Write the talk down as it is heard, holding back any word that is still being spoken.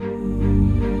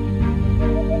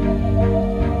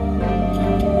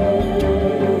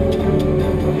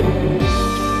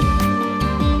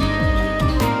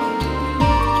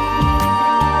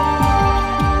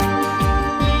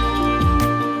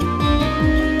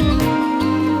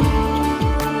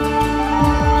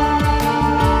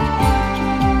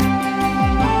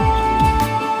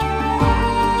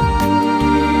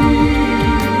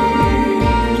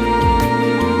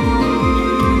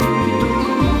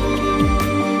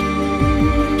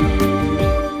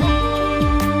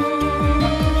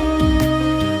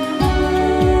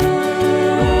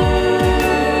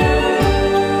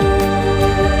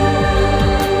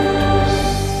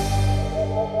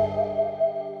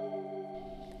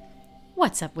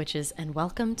What's up, witches, and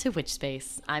welcome to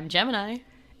Witchspace. I'm Gemini.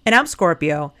 And I'm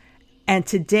Scorpio. And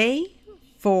today,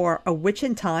 for a witch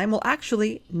in time, well,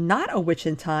 actually, not a witch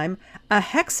in time, a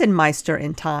Hexenmeister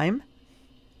in time,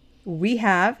 we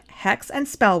have Hex and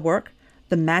Spellwork,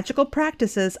 The Magical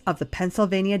Practices of the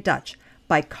Pennsylvania Dutch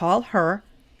by Karl Herr,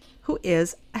 who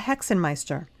is a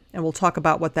Hexenmeister. And we'll talk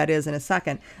about what that is in a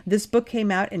second. This book came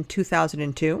out in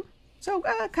 2002, so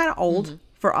kind of old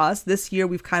for us. This year,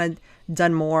 we've kind of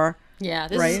done more. Yeah,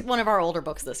 this is one of our older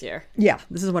books this year. Yeah,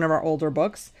 this is one of our older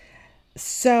books.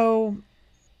 So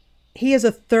he is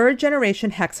a third generation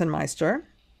Hexenmeister.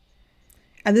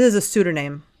 And this is a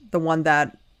pseudonym, the one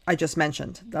that I just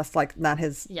mentioned. That's like not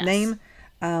his name.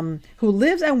 Who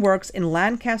lives and works in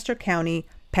Lancaster County,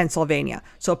 Pennsylvania.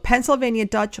 So Pennsylvania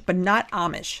Dutch, but not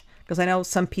Amish. Because I know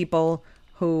some people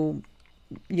who,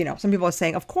 some people are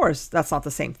saying, of course, that's not the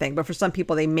same thing. But for some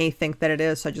people, they may think that it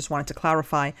is. So I just wanted to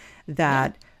clarify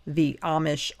that the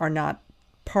Amish are not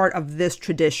part of this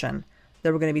tradition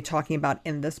that we're going to be talking about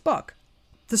in this book.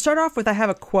 To start off with, I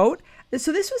have a quote.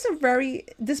 So this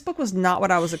book was not what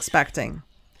I was expecting.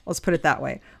 Let's put it that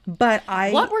way.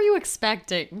 What were you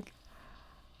expecting?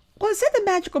 Well, it said the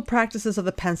magical practices of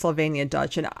the Pennsylvania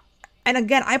Dutch. And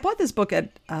again, I bought this book at,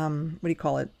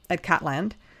 at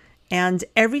Catland. And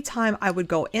every time I would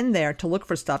go in there to look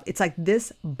for stuff, it's like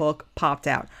this book popped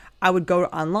out. I would go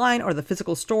online or the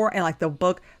physical store and like the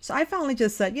book. So I finally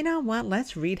just said, you know what,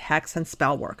 let's read Hex and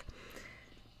Spellwork.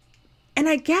 And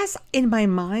I guess in my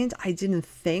mind, I didn't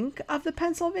think of the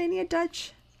Pennsylvania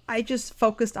Dutch. I just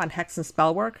focused on Hex and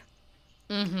Spellwork.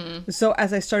 Mm-hmm. So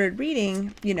as I started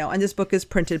reading, and this book is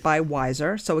printed by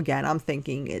Weiser. So again, I'm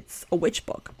thinking it's a witch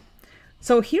book.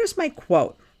 So here's my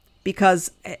quote,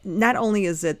 because not only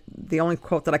is it the only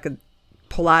quote that I could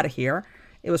pull out of here,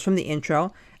 it was from the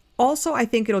intro. Also, I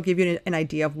think it'll give you an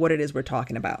idea of what it is we're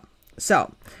talking about.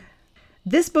 So,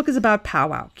 this book is about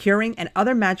powwow, curing, and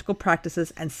other magical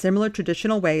practices and similar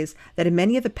traditional ways that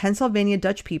many of the Pennsylvania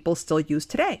Dutch people still use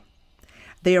today.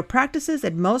 They are practices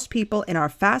that most people in our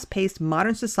fast-paced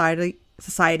modern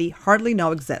society hardly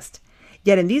know exist.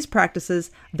 Yet in these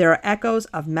practices, there are echoes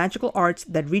of magical arts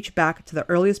that reach back to the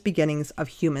earliest beginnings of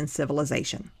human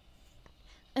civilization.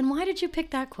 And why did you pick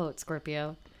that quote,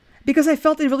 Scorpio? Because I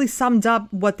felt it really summed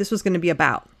up what this was going to be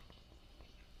about.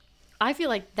 I feel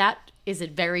like that is a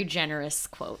very generous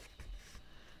quote.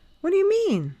 What do you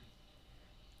mean?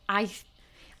 I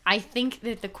think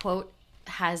that the quote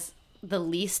has the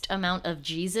least amount of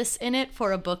Jesus in it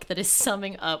for a quote that is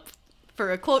summing up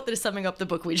the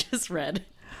book we just read.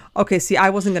 Okay, see, I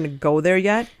wasn't going to go there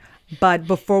yet, but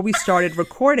before we started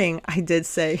recording, I did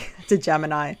say to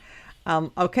Gemini,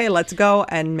 okay, let's go,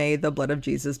 and may the blood of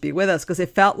Jesus be with us, because it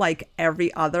felt like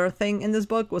every other thing in this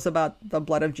book was about the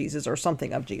blood of Jesus or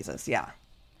something of Jesus, yeah.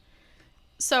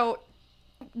 So,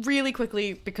 really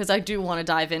quickly, because I do want to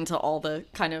dive into all the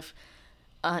kind of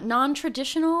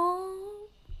non-traditional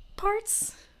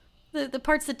parts, the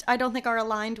parts that I don't think are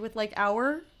aligned with, like,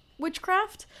 our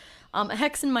witchcraft. A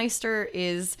Hexenmeister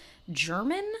is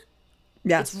German.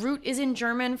 Yes. Its root is in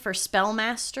German for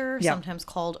spellmaster, sometimes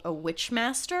called a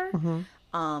witchmaster.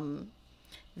 Mm-hmm.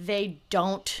 They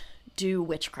don't do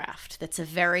witchcraft. That's a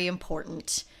very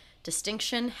important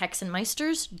distinction.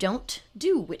 Hexenmeisters don't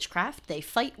do witchcraft. They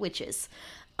fight witches.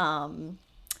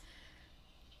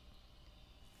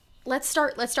 Let's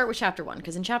start with chapter 1,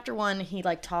 because in chapter 1 he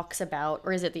talks about,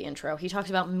 or is it the intro? He talks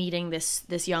about meeting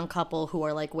this young couple who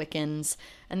are like Wiccans,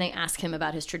 and they ask him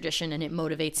about his tradition, and it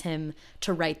motivates him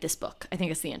to write this book. I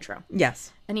think it's the intro.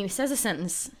 Yes. And he says a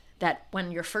sentence that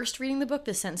when you're first reading the book,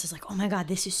 this sentence is like, oh my God,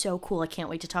 this is so cool. I can't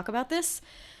wait to talk about this.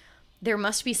 There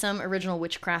must be some original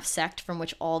witchcraft sect from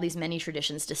which all these many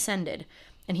traditions descended.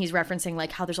 And he's referencing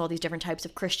like how there's all these different types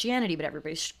of Christianity, but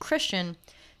everybody's Christian.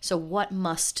 So what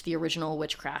must the original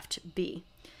witchcraft be?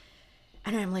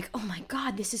 And I'm like, oh my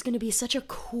God, this is going to be such a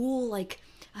cool,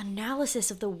 analysis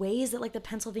of the ways that, the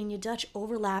Pennsylvania Dutch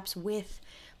overlaps with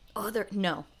other...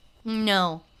 No.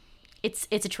 It's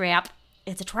a trap.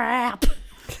 It's a trap.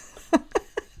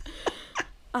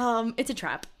 It's a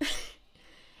trap.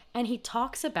 And he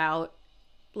talks about,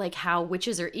 how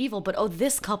witches are evil, but,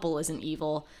 this couple isn't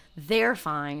evil. They're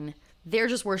fine. They're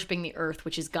just worshiping the earth,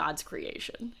 which is God's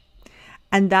creation.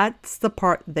 And that's the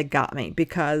part that got me,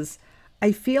 because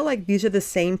I feel like these are the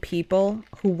same people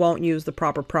who won't use the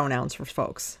proper pronouns for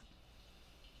folks.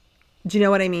 Do you know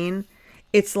what I mean?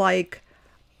 It's like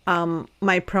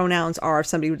my pronouns are, if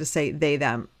somebody were to say they,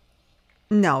 them.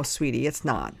 No, sweetie, it's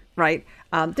not, right?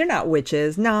 They're not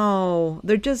witches. No,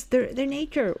 they're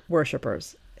nature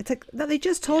worshipers. It's like, no, they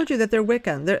just told you that they're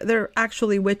Wiccan. They're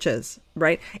actually witches,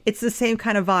 right? It's the same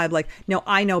kind of vibe. No,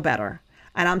 I know better.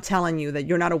 And I'm telling you that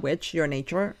you're not a witch, you're a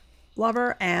nature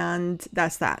lover, and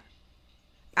that's that.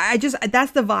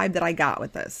 That's the vibe that I got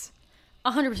with this.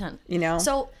 100%. You know?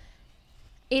 So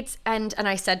it's, and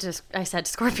I said to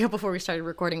Scorpio before we started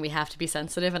recording, we have to be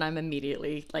sensitive, and I'm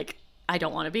immediately like, I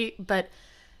don't want to be. But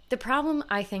the problem,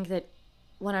 I think, that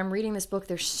when I'm reading this book,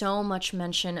 there's so much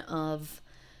mention of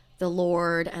the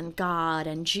Lord and God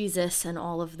and Jesus and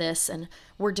all of this, and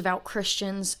we're devout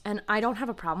Christians, and I don't have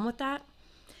a problem with that.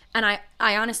 And I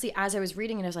honestly, as I was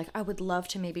reading it, I was like, I would love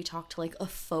to maybe talk to like a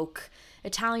folk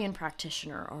Italian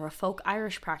practitioner or a folk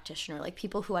Irish practitioner, like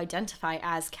people who identify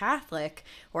as Catholic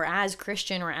or as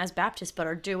Christian or as Baptist but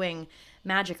are doing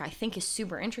magic. I think is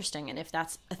super interesting, and if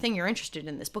that's a thing you're interested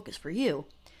in, this book is for you.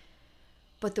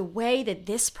 But the way that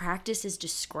this practice is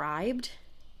described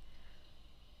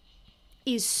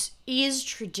is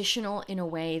traditional in a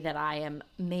way that I am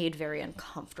made very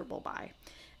uncomfortable by.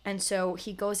 And so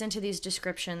he goes into these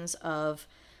descriptions of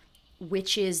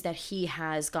witches that he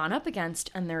has gone up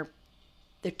against, and they're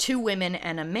 2 women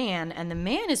and a man, and the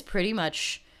man is pretty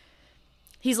much,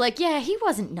 he's like, yeah, he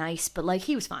wasn't nice, but like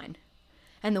he was fine.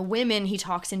 And the women, he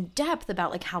talks in depth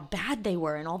about like how bad they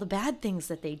were and all the bad things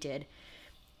that they did.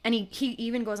 And he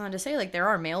even goes on to say like there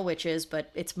are male witches,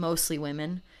 but it's mostly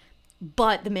women,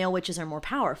 but the male witches are more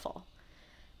powerful.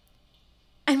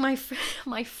 And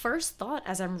my first thought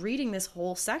as I'm reading this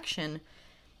whole section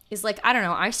is like, I don't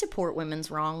know, I support women's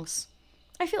wrongs.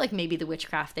 I feel like maybe the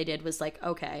witchcraft they did was like,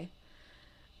 okay,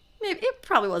 maybe it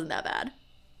probably wasn't that bad.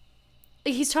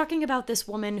 He's talking about this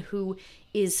woman who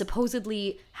is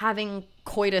supposedly having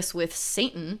coitus with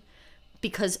Satan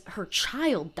because her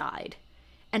child died.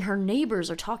 And her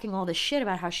neighbors are talking all this shit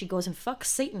about how she goes and fucks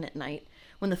Satan at night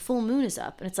when the full moon is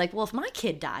up. And it's like, well, if my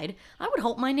kid died, I would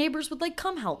hope my neighbors would like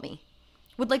come help me.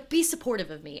 Would like be supportive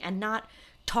of me and not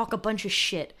talk a bunch of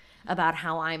shit about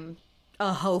how I'm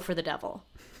a hoe for the devil.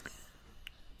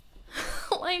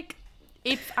 Like,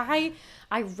 if I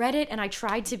read it and I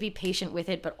tried to be patient with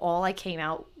it, but all I came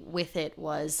out with it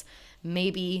was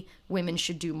maybe women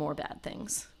should do more bad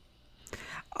things.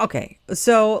 Okay,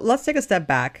 so let's take a step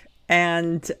back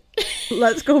and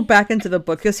let's go back into the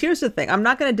book, because here's the thing. I'm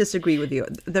not going to disagree with you.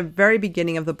 The very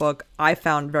beginning of the book I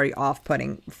found very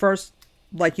off-putting. First,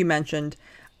 like you mentioned,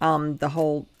 the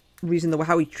whole reason,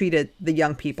 how he treated the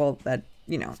young people that,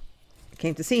 you know,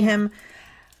 came to see him.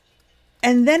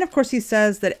 And then, of course, he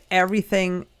says that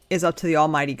everything is up to the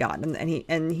Almighty God.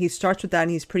 And he starts with that,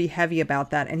 and he's pretty heavy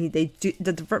about that. And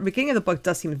the beginning of the book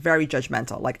does seem very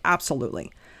judgmental, like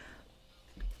absolutely.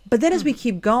 But then as we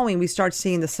keep going, we start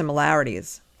seeing the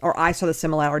similarities, or I saw the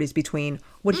similarities between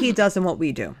what he does and what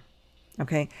we do.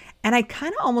 Okay. And I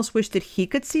kind of almost wish that he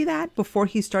could see that before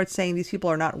he starts saying these people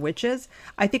are not witches.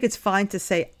 I think it's fine to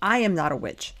say, I am not a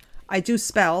witch. I do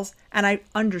spells, and I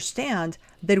understand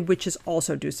that witches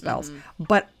also do spells.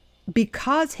 But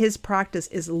because his practice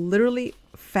is literally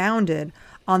founded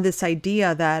on this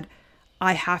idea that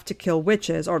I have to kill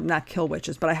witches, or not kill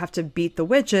witches, but I have to beat the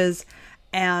witches,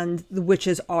 and the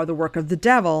witches are the work of the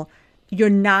devil, you're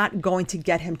not going to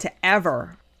get him to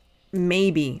ever,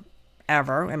 maybe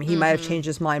ever, I mean, he might have changed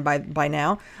his mind by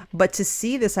now, but to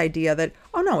see this idea that,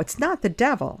 oh no, it's not the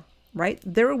devil, right?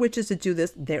 There are witches that do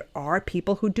this. There are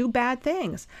people who do bad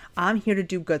things. I'm here to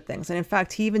do good things. And in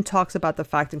fact, he even talks about the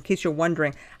fact, in case you're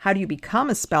wondering, how do you become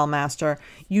a spell master?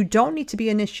 You don't need to be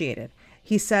initiated.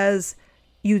 He says,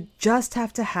 you just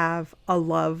have to have a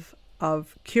love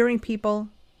of curing people,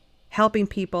 helping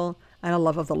people, and a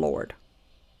love of the Lord.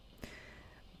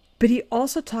 But he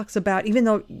also talks about, even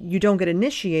though you don't get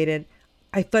initiated,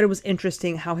 I thought it was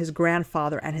interesting how his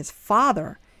grandfather and his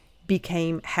father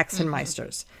became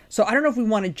Hexenmeisters. So I don't know if we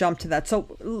want to jump to that. So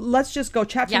let's just go.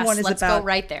 Chapter 1 is about... Yes, let's go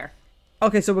right there.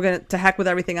 Okay, so we're going to heck with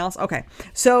everything else? Okay.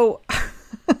 So...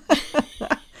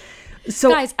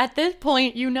 Guys, at this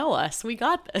point, you know us. We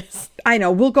got this. I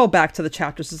know. We'll go back to the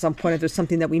chapters at some point if there's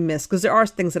something that we missed, because there are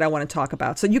things that I want to talk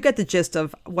about. So you get the gist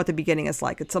of what the beginning is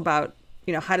like. It's about,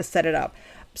 you know, how to set it up.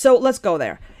 So let's go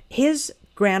there. His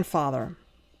grandfather,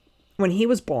 when he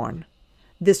was born,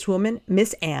 this woman,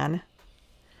 Miss Anne,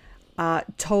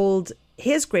 told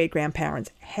his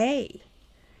great-grandparents, hey,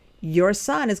 your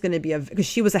son is going to be because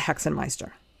she was a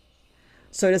Hexenmeister.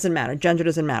 So it doesn't matter. Gender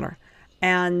doesn't matter.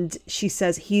 And she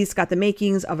says he's got the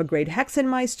makings of a great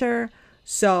Hexenmeister.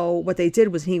 So what they did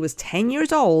was, he was 10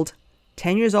 years old,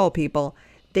 people,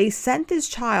 they sent this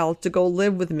child to go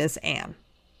live with Miss Anne.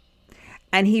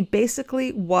 And he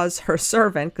basically was her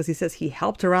servant, because he says he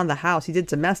helped around the house. He did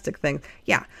domestic things.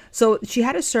 Yeah. So she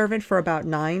had a servant for about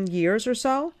 9 years or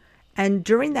so. And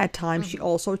during that time, she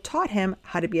also taught him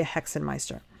how to be a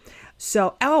Hexenmeister.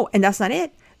 So, and that's not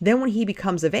it. Then when he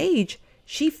becomes of age,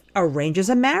 she arranges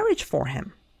a marriage for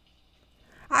him.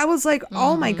 I was like,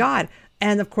 oh my God.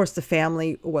 And of course, the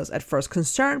family was at first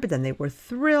concerned, but then they were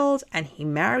thrilled. And he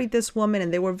married this woman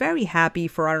and they were very happy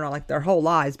for, I don't know, like their whole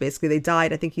lives. Basically, they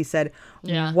died, I think he said,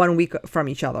 1 week from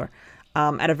each other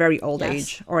at a very old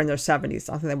age, or in their 70s.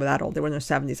 I don't think they were that old. They were in their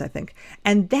 70s, I think.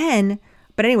 And then,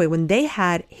 but anyway, when they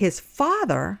had his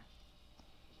father,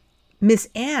 Miss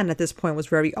Anne at this point was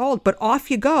very old, but off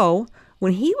you go.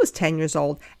 When he was 10 years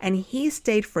old, and he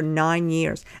stayed for 9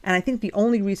 years. And I think the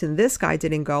only reason this guy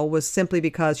didn't go was simply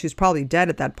because she was probably dead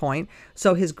at that point.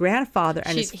 So his grandfather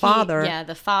and his father...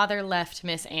 the father left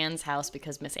Miss Anne's house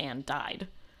because Miss Anne died.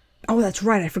 Oh, that's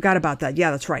right. I forgot about that.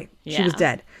 Yeah, that's right. Yeah. She was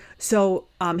dead. So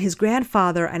his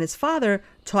grandfather and his father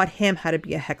taught him how to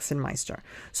be a Hexenmeister.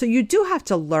 So you do have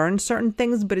to learn certain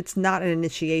things, but it's not an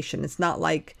initiation. It's not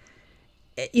like...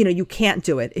 you can't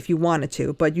do it if you wanted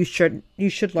to, but you should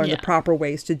learn the proper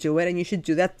ways to do it, and you should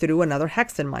do that through another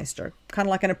Hexenmeister, kind of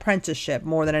like an apprenticeship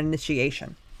more than an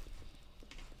initiation.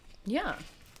 Yeah.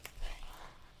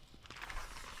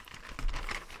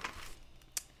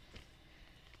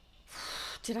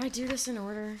 Did I do this in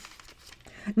order?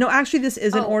 No, actually, this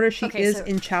is in order. She is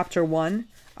in chapter 1.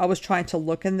 I was trying to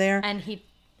look in there. And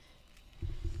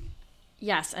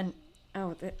yes, and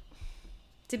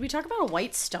did we talk about a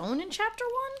white stone in chapter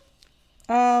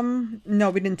 1? No,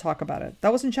 we didn't talk about it.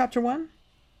 That was in chapter 1?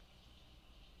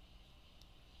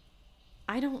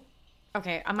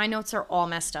 Okay, my notes are all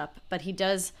messed up, but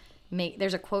there's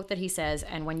a quote that he says,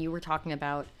 and when you were talking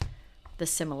about the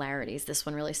similarities, this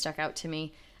one really stuck out to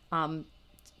me.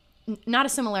 Not a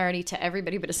similarity to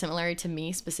everybody, but a similarity to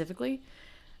me specifically,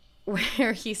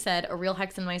 where he said, a real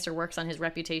Hexenmeister works on his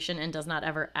reputation and does not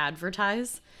ever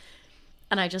advertise.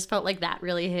 And I just felt like that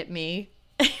really hit me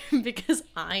because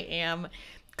I am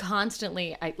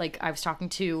constantly, I was talking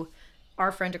to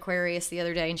our friend Aquarius the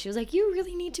other day, and she was like, you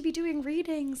really need to be doing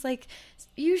readings. Like,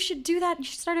 you should do that. You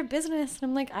should start a business. And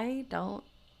I'm like, I don't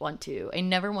want to. I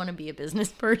never want to be a business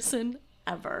person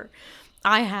ever.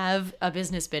 I have a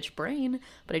business bitch brain,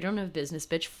 but I don't have business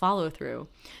bitch follow through.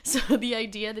 So the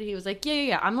idea that he was like,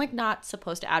 yeah, I'm like not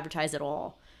supposed to advertise at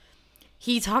all.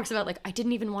 He talks about, like, I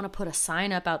didn't even want to put a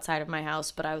sign up outside of my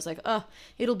house, but I was like,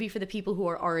 it'll be for the people who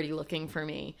are already looking for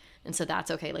me. And so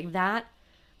that's okay. Like, that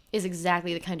is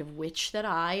exactly the kind of witch that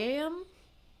I am.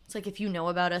 It's like, if you know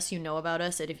about us, you know about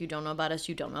us. And if you don't know about us,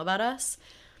 you don't know about us.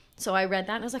 So I read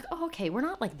that and I was like, oh, okay, we're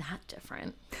not like that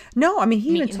different. No, I mean,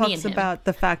 he even talks about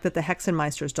the fact that the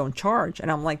Hexenmeisters don't charge.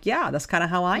 And I'm like, yeah, that's kind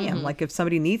of how I am. Like, if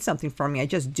somebody needs something from me, I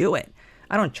just do it.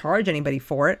 I don't charge anybody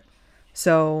for it.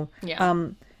 So,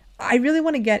 I really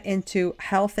want to get into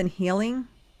health and healing.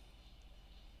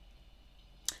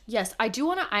 Yes, I do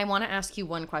want to. I want to ask you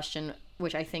one question,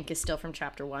 which I think is still from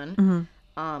chapter 1.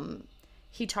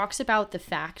 He talks about the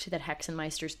fact that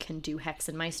Hexenmeisters can do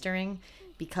Hexenmeistering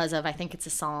because of, I think it's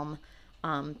a psalm,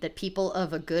 that people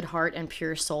of a good heart and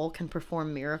pure soul can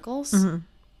perform miracles.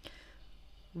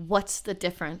 What's the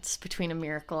difference between a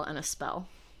miracle and a spell?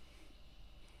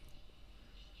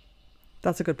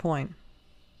 That's a good point.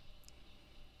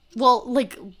 Well,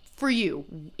 like, for you,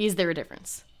 is there a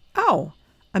difference? Oh,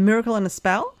 a miracle and a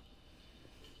spell?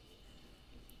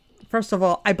 First of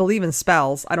all, I believe in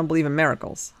spells. I don't believe in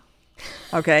miracles.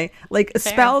 Okay? Like, Fair.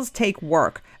 Spells take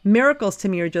work. Miracles to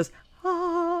me are just,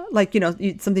 like,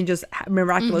 something just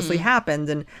miraculously happened.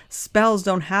 And spells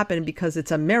don't happen because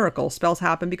it's a miracle. Spells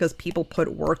happen because people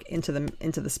put work into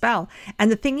the spell.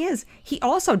 And the thing is, he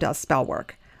also does spell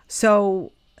work.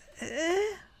 So...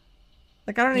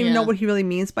 Like, I don't even know what he really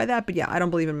means by that, but yeah, I don't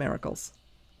believe in miracles.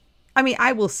 I mean,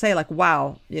 I will say, like,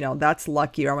 wow, that's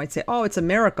lucky. Or I might say, oh, it's a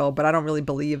miracle, but I don't really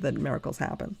believe that miracles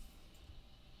happen.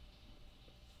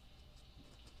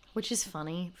 Which is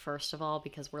funny, first of all,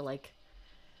 because we're like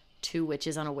two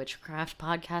witches on a witchcraft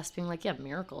podcast being like, yeah,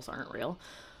 miracles aren't real.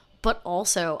 But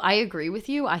also, I agree with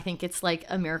you. I think it's like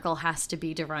a miracle has to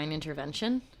be divine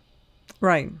intervention.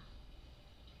 Right.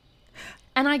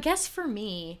 And I guess for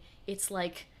me, it's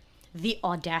like the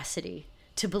audacity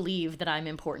to believe that I'm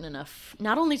important enough,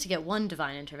 not only to get one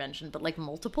divine intervention, but like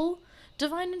multiple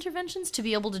divine interventions to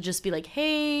be able to just be like,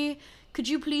 hey, could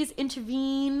you please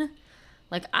intervene?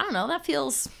 Like, I don't know, that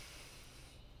feels...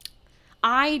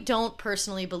 I don't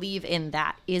personally believe in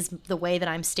that, is the way that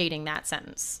I'm stating that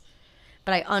sentence.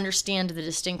 But I understand the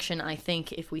distinction, I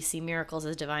think, if we see miracles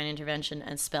as divine intervention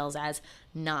and spells as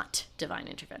not divine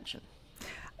intervention.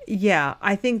 Yeah,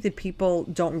 I think that people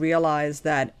don't realize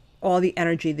that all the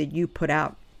energy that you put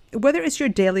out, whether it's your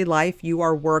daily life, you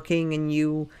are working and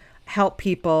you help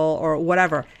people or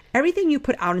whatever, everything you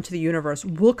put out into the universe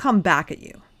will come back at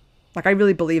you. Like, I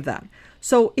really believe that.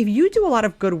 So if you do a lot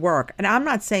of good work, and I'm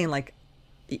not saying like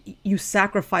you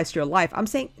sacrifice your life. I'm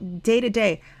saying day to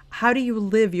day. How do you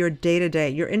live your day to day,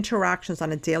 your interactions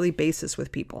on a daily basis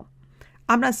with people?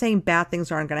 I'm not saying bad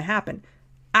things aren't going to happen.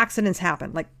 Accidents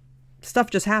happen. Like, stuff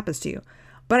just happens to you.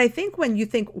 But I think when you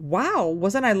think, wow,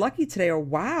 wasn't I lucky today? Or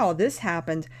wow, this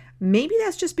happened. Maybe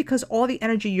that's just because all the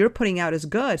energy you're putting out is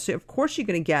good. So of course you're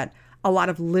going to get a lot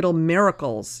of little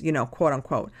miracles, you know, quote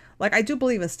unquote. Like, I do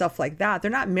believe in stuff like that.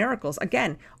 They're not miracles.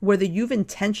 Again, whether you've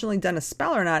intentionally done a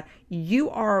spell or not, you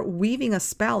are weaving a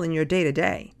spell in your day to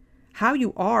day. How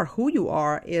you are, who you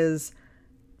are, is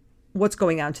what's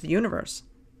going out into the universe.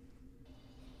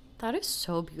 That is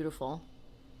so beautiful.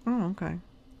 Oh, okay.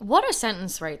 What a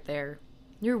sentence right there.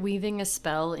 You're weaving a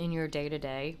spell in your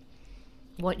day-to-day.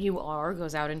 What you are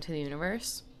goes out into the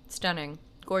universe. Stunning.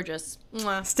 Gorgeous.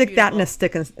 Mwah, stick beautiful. That in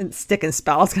a stick and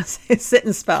spell. I was going to say sit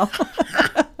and spell.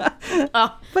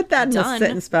 Put that in a sit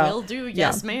and spell. Will do.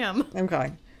 Yes, ma'am.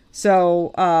 Okay.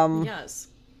 So, yes.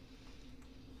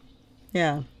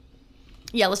 Yeah.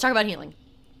 Yeah, let's talk about healing.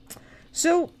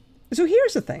 So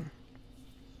here's the thing.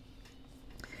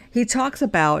 He talks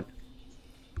about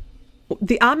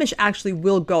the Amish actually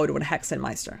will go to a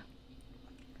Hexenmeister.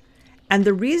 And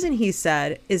the reason he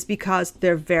said is because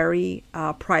they're very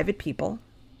private people,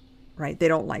 right? They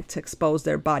don't like to expose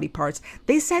their body parts.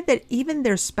 They said that even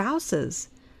their spouses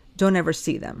don't ever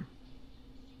see them.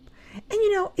 And,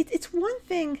 you know, it's one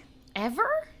thing.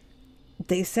 Ever?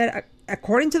 They said,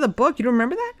 according to the book, you don't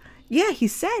remember that? Yeah, he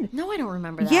said. No, I don't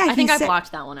remember that. Yeah, I think I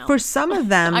blocked that one out. For some of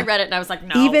them. I read it and I was like,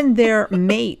 no. Even their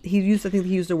mate, I think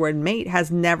he used the word mate, has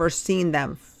never seen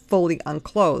them fully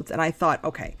unclothed. And I thought,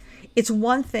 okay, it's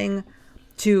one thing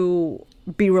to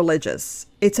be religious.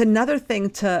 It's another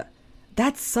thing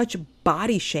that's such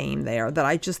body shame there that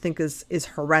I just think is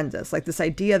horrendous. Like this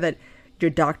idea that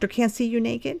your doctor can't see you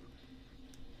naked.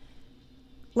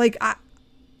 Like,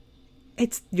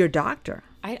 it's your doctor.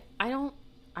 I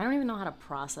don't even know how to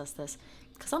process this,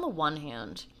 because on the one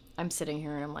hand, I'm sitting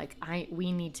here and I'm like,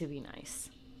 we need to be nice.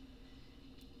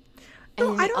 And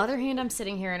on the other hand, I'm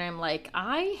sitting here and I'm like,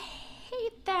 I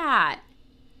hate that.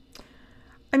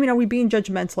 I mean, are we being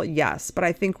judgmental? Yes, but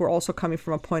I think we're also coming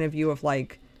from a point of view of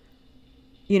like,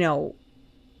 you know,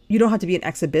 you don't have to be an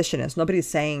exhibitionist. Nobody's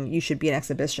saying you should be an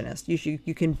exhibitionist.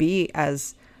 You can be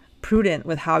as prudent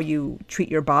with how you treat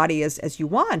your body as you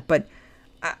want, but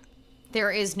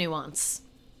there is nuance.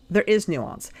 There is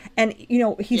nuance. And, you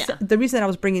know, said, the reason I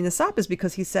was bringing this up is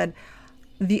because he said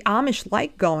the Amish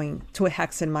like going to a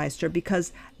Hexenmeister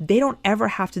because they don't ever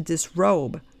have to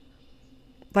disrobe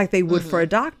like they would for a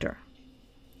doctor.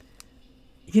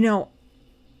 You know,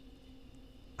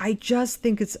 I just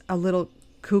think it's a little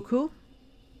cuckoo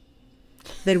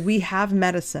that we have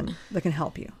medicine that can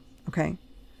help you, okay?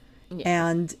 Yeah.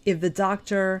 And if the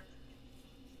doctor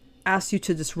asks you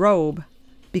to disrobe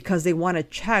because they want to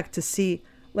check to see,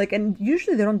 like, and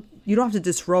usually you don't have to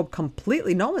disrobe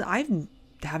completely. No one,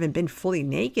 haven't been fully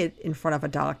naked in front of a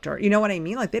doctor. You know what I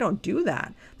mean? Like, they don't do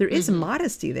that. There is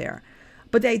modesty there.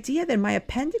 But the idea that my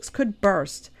appendix could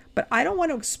burst, but I don't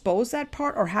want to expose that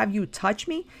part or have you touch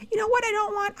me. You know what I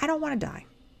don't want? I don't want to die.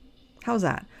 How's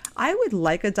that? I would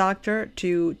like a doctor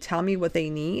to tell me what they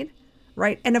need,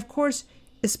 right? And of course,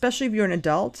 especially if you're an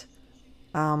adult,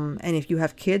 and if you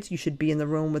have kids, you should be in the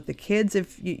room with the kids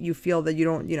if you feel that you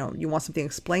don't, you know, you want something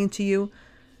explained to you.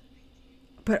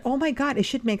 But oh my God, it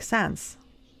should make sense.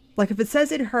 Like if it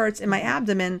says it hurts in my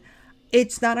abdomen,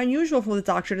 it's not unusual for the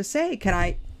doctor to say,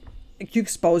 can you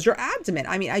expose your abdomen?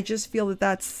 I mean, I just feel that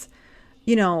that's,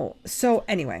 you know, so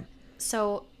anyway.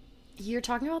 So you're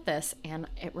talking about this and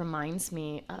it reminds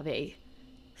me of a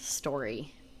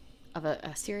story of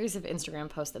a series of Instagram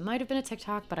posts that might have been a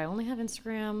TikTok, but I only have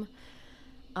Instagram,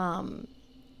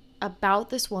 about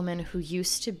this woman who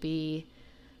used to be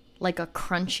like a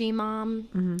crunchy mom.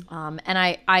 And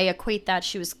I equate that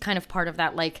she was kind of part of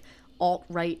that like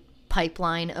alt-right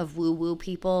pipeline of woo-woo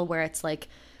people where it's like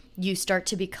you start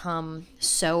to become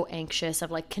so anxious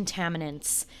of like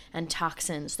contaminants and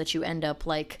toxins that you end up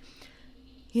like,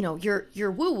 you know,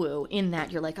 you're woo-woo in that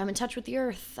you're like, I'm in touch with the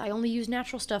earth. I only use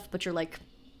natural stuff, but you're like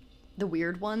the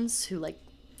weird ones who like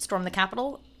storm the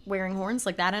Capitol wearing horns,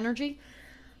 like that energy.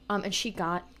 And she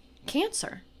got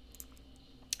cancer.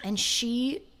 And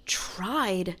she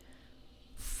tried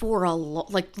for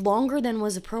longer than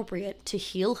was appropriate to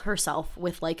heal herself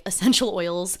with like essential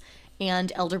oils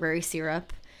and elderberry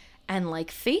syrup and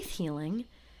like faith healing.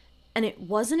 And it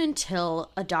wasn't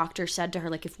until a doctor said to her,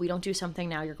 like, if we don't do something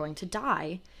now, you're going to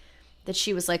die, that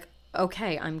she was like,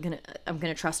 okay, I'm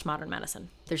gonna trust modern medicine.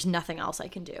 There's nothing else I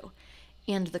can do.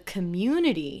 And the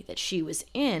community that she was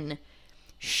in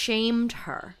shamed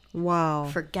her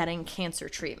for getting cancer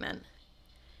treatment.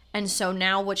 And so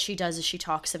now what she does is she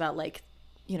talks about like,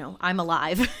 you know, I'm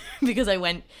alive because I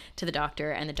went to the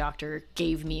doctor and the doctor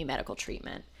gave me medical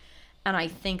treatment. And I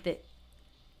think that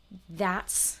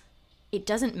it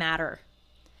doesn't matter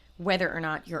whether or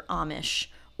not you're Amish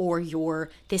or you're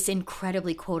this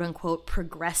incredibly quote unquote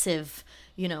progressive,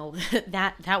 you know,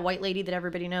 that white lady that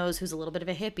everybody knows who's a little bit of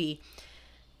a hippie.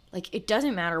 Like, it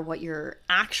doesn't matter what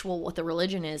the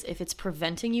religion is. If it's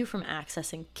preventing you from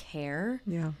accessing care,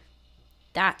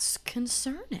 that's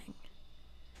concerning.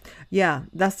 Yeah,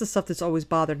 that's the stuff that's always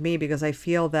bothered me, because I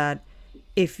feel that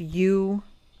if you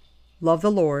love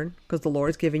the Lord, because the Lord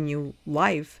has given you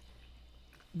life,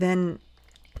 then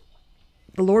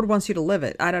the Lord wants you to live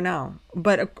it. I don't know.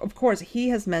 But of course, he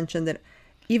has mentioned that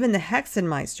even the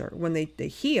Hexenmeister, when they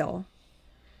heal,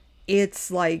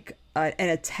 it's like an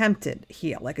attempted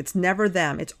heal. Like, it's never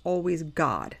them. It's always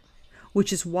God,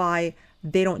 which is why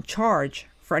they don't charge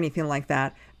for anything like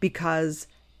that, because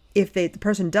if the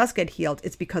person does get healed,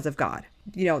 it's because of God.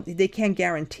 You know, they can't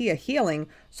guarantee a healing,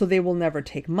 so they will never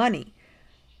take money.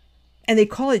 And they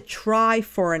call it try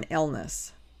for an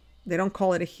illness. They don't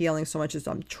call it a healing so much as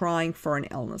I'm trying for an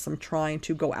illness. I'm trying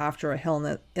to go after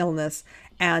a illness,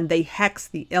 and they hex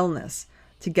the illness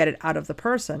to get it out of the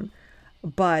person.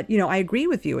 But, you know, I agree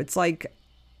with you. It's like,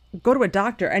 go to a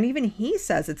doctor, and even he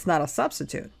says it's not a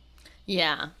substitute.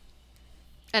 Yeah.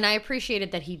 And I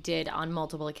appreciated that he did on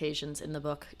multiple occasions in the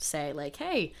book say like,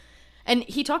 hey, and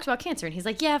he talked about cancer and he's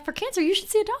like, yeah, for cancer, you should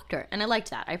see a doctor. And I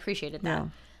liked that. I appreciated that.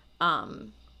 Yeah.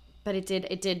 But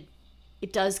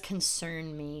it does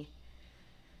concern me,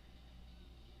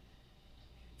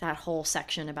 that whole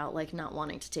section about like not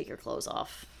wanting to take your clothes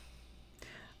off.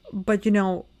 But, you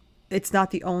know, it's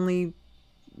not the only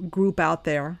group out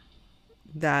there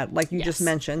that, like you just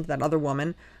mentioned, that other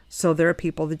woman. So there are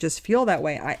people that just feel that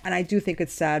way. I do think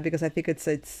it's sad, because I think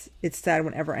it's sad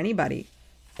whenever anybody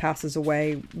passes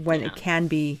away, when it can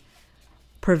be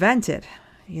prevented,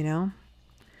 you know?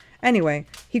 Anyway,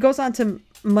 he goes on to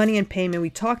money and payment. We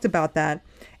talked about that.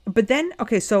 But then,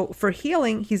 okay, so for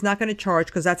healing, he's not going to charge,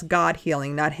 because that's God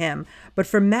healing, not him. But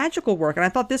for magical work, and I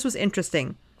thought this was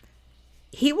interesting,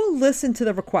 he will listen to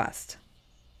the request.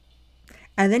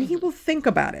 And then he will think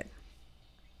about it,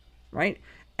 right?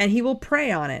 And he will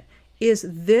pray on it. Is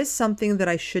this something that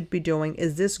I should be doing?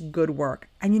 Is this good work?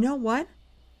 And you know what?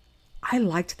 I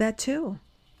liked that too.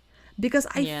 Because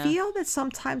I feel that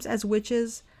sometimes as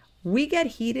witches, we get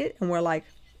heated and we're like,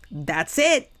 that's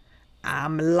it.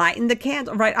 I'm lighting the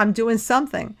candle, right? I'm doing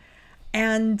something.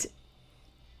 And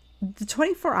the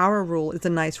 24-hour rule is a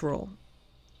nice rule,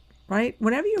 right?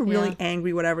 Whenever you're really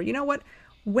angry, whatever, you know what?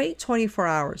 Wait 24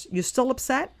 hours. You're still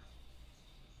upset?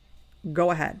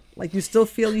 Go ahead. Like, you still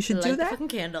feel you should do that? Light the fucking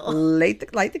candle.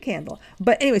 Light the candle.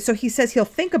 But anyway, so he says he'll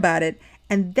think about it.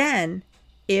 And then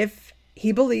if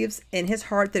he believes in his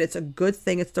heart that it's a good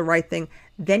thing, it's the right thing,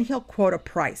 then he'll quote a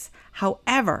price.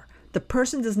 However, the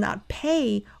person does not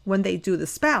pay when they do the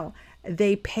spell.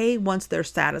 They pay once they're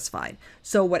satisfied.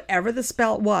 So whatever the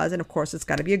spell was, and of course it's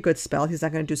got to be a good spell. He's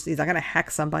not going to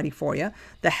hex somebody for you.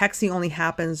 The hexing only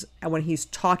happens when he's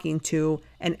talking to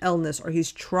an illness, or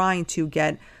he's trying to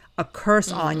get a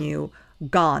curse on you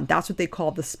gone. That's what they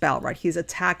call the spell, right? He's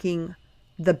attacking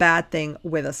the bad thing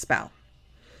with a spell.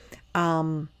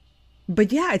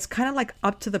 But yeah, it's kind of like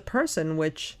up to the person,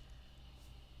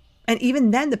 and even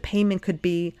then the payment could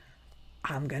be,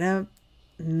 I'm going to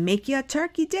make you a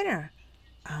turkey dinner.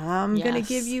 I'm going to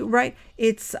give you, right?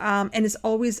 It's, and it's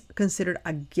always considered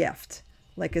a gift.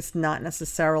 Like, it's not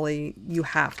necessarily, you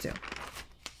have to.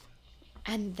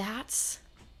 And that's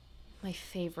my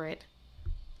favorite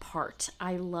part.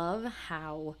 I love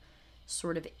how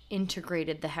sort of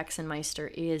integrated the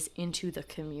Hexenmeister is into the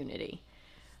community.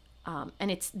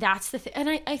 And that's the thing. And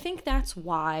I think that's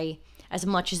why, as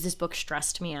much as this book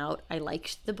stressed me out, I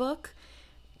liked the book,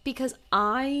 because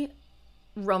I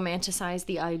romanticize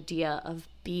the idea of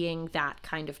being that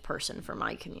kind of person for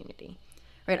my community,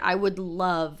 right? I would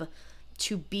love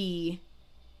to be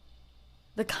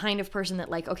the kind of person that,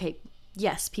 like, okay,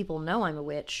 yes, people know I'm a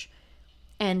witch,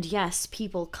 and yes,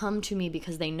 people come to me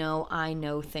because they know I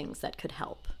know things that could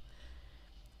help.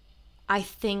 I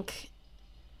think,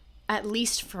 at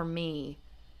least for me,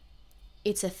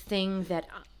 it's a thing that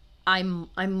I'm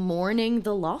mourning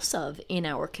the loss of in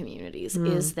our communities,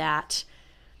 is that,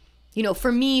 you know,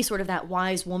 for me, sort of that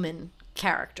wise woman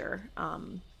character,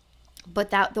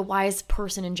 but that the wise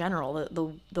person in general,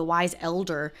 the wise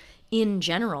elder in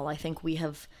general, I think we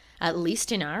have, at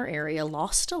least in our area,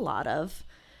 lost a lot of.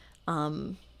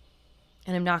 And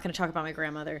I'm not going to talk about my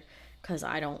grandmother, because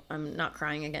I'm not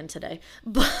crying again today.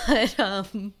 But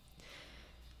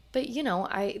you know,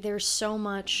 there's so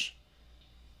much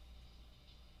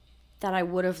that I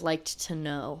would have liked to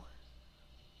know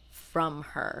from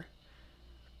her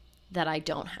that I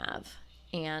don't have.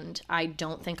 And I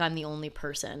don't think I'm the only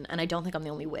person, and I don't think I'm the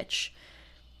only witch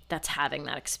that's having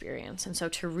that experience. And so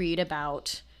to read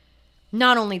about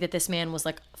not only that this man was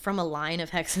like from a line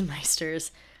of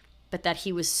Hexenmeisters, but that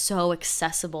he was so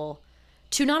accessible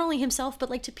to not only himself, but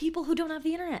like to people who don't have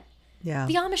the internet. Yeah.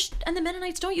 The Amish and the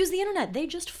Mennonites don't use the internet. They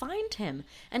just find him.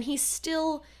 And he's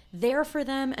still there for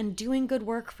them and doing good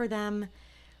work for them.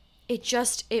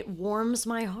 It warms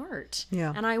my heart.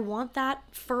 Yeah. And I want that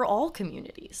for all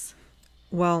communities.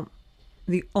 Well,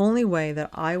 the only way that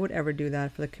I would ever do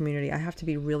that for the community, I have to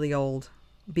be really old,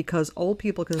 because old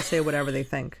people can say whatever they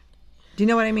think. Do you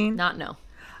know what I mean? Not no.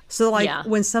 So like Yeah.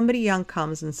 when somebody young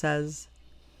comes and says,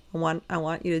 I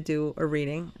want you to do a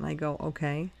reading, and I go,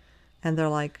 okay. And they're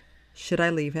like, should I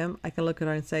leave him? I can look at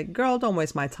her and say, girl, don't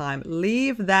waste my time.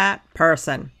 Leave that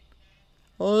person.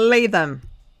 Leave them.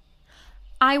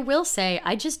 I will say,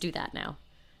 I just do that now.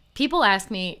 People ask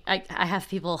me, I have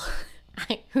people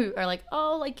who are like,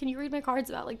 oh, like, can you read my cards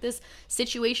about like this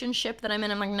situationship that I'm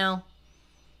in? I'm like, no.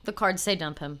 The cards say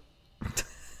dump him.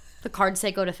 The cards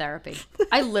say go to therapy.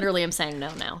 I literally am saying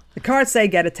no now. The cards say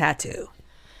get a tattoo.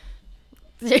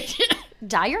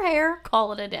 Dye your hair,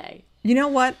 call it a day. You know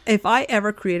what? If I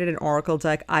ever created an oracle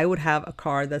deck, I would have a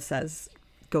card that says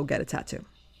go get a tattoo.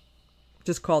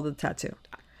 Just call it a tattoo.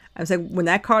 I was like, when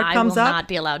that card comes up, I will not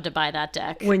be allowed to buy that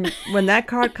deck. When that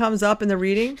card comes up in the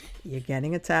reading, you're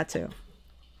getting a tattoo.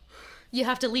 You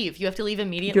have to leave. You have to leave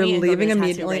immediately. You're leaving and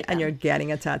immediately, right and you're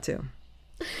getting a tattoo.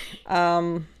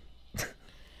 I'm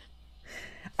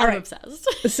right. obsessed.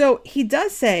 So he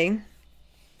does say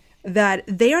that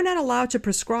they are not allowed to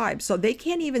prescribe. So they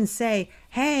can't even say,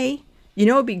 hey, you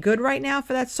know what would be good right now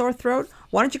for that sore throat?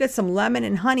 Why don't you get some lemon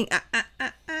and honey?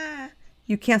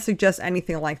 You can't suggest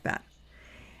anything like that.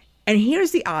 And here's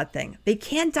the odd thing. They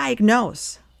can't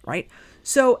diagnose, right?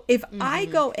 So if I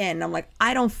go in, I'm like,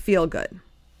 I don't feel good.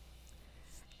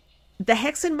 The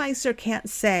Hexenmeister can't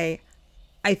say,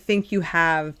 I think you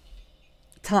have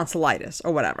tonsillitis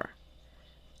or whatever.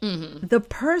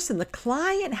 The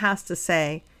client has to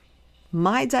say,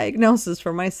 my diagnosis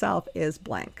for myself is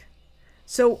blank.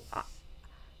 So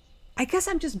I guess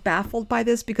I'm just baffled by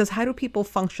this, because how do people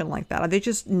function like that? Are they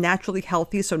just naturally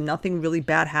healthy, so nothing really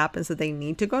bad happens that they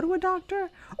need to go to a doctor?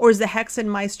 Or is the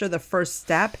Hexenmeister the first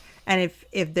step? And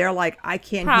if they're like, I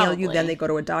can't heal you, then they go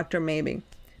to a doctor? Maybe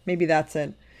that's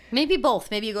it. Maybe both.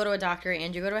 Maybe you go to a doctor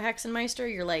and you go to a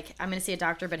Hexenmeister. You're like, I'm going to see a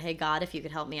doctor, but hey, God, if you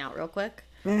could help me out real quick.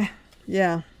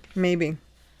 Yeah, maybe.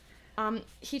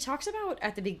 He talks about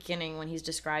at the beginning when he's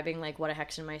describing like what a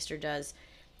Hexenmeister does,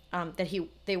 that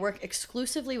they work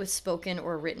exclusively with spoken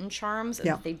or written charms,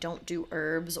 and they don't do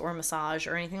herbs or massage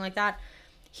or anything like that.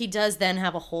 He does then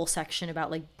have a whole section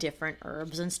about like different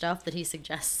herbs and stuff that he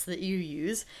suggests that you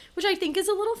use, which I think is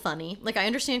a little funny. Like, I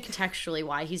understand contextually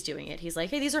why he's doing it. He's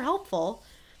like, hey, these are helpful.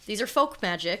 These are folk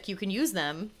magic. You can use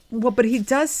them. Well, but he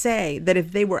does say that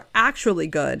if they were actually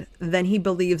good, then he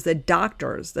believes that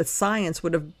doctors, that science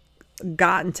would have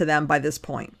gotten to them by this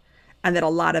point, and that a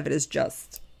lot of it is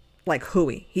just like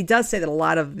hooey. He does say that a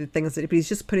lot of the things that he's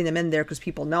just putting them in there because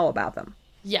people know about them.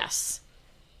 Yes.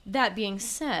 That being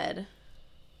said,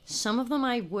 some of them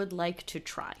I would like to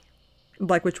try.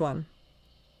 Like which one?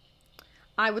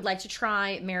 I would like to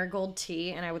try marigold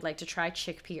tea, and I would like to try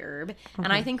chickpea herb. Okay.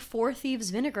 And I think Four Thieves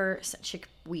vinegar,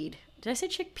 chickweed. Did I say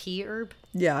chickpea herb?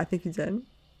 Yeah, I think you did.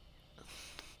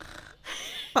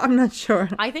 I'm not sure.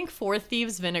 I think Four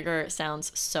Thieves vinegar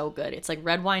sounds so good. It's like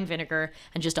red wine vinegar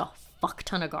and just a fuck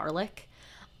ton of garlic.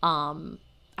 I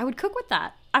would cook with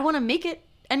that. I want to make it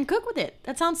and cook with it.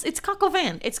 It's coq au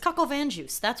vin. It's coq au vin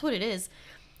juice. That's what it is.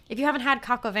 If you haven't had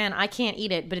coq au vin, I can't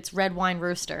eat it, but it's red wine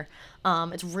roaster.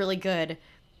 It's really good.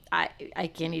 I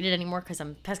can't eat it anymore because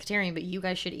I'm pescatarian, but you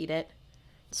guys should eat it.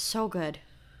 It's so good.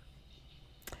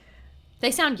 They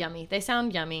sound yummy.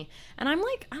 And I'm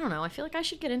like, I don't know. I feel like I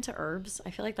should get into herbs. I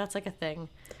feel like that's like a thing.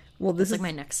 Well, this is like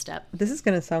my next step. This is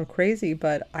going to sound crazy,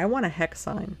 but I want a hex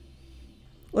sign.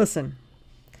 Listen.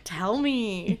 Tell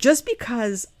me. Just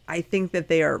because I think that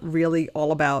they are really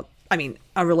all about,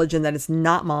 a religion that is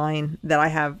not mine, that I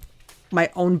have my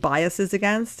own biases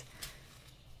against.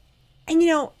 And,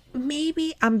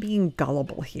 maybe I'm being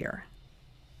gullible here,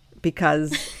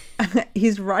 because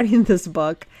he's writing this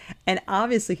book and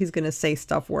obviously he's going to say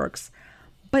stuff works.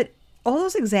 But all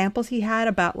those examples he had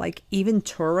about like even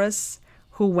tourists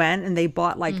who went and they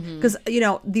bought like, because,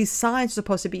 these signs are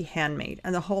supposed to be handmade.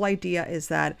 And the whole idea is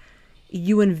that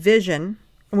you envision,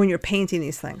 when you're painting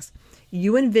these things,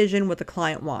 you envision what the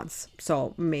client wants.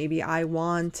 So maybe I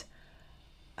want,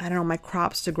 my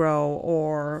crops to grow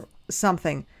or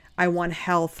something. I want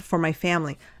health for my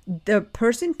family. The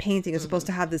person painting is supposed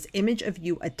to have this image of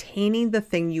you attaining the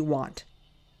thing you want.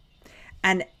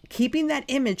 And keeping that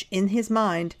image in his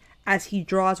mind as he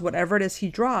draws whatever it is he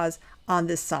draws on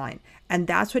this sign. And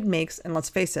that's what makes, and let's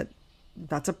face it,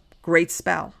 that's a great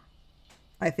spell.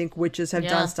 I think witches have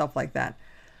done stuff like that.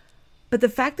 But the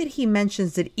fact that he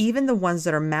mentions that even the ones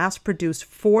that are mass produced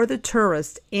for the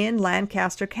tourists in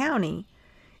Lancaster County,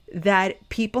 that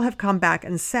people have come back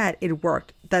and said it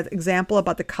worked. That example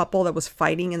about the couple that was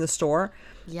fighting in the store.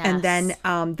 Yes. And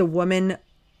then the woman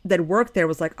that worked there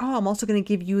was like, oh, I'm also going to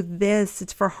give you this.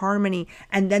 It's for harmony.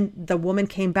 And then the woman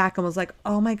came back and was like,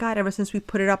 oh my God, ever since we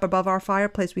put it up above our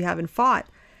fireplace, we haven't fought.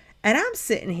 And I'm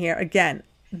sitting here, again,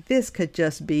 this could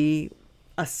just be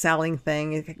a selling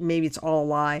thing. Maybe it's all a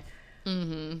lie.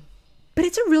 Mm-hmm. But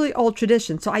it's a really old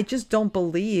tradition. So I just don't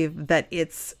believe that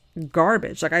it's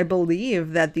garbage. Like, I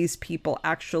believe that these people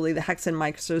actually, the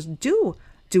Hexenmeisters, do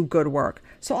good work.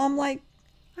 So I'm like,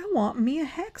 I want me a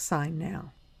hex sign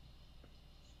now.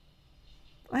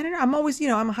 I don't know. I'm always,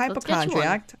 I'm a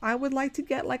hypochondriac. I would like to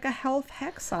get like a health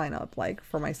hex sign up, like,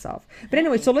 for myself. But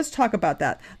anyway, so let's talk about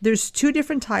that. There's two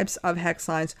different types of hex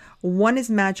signs. One is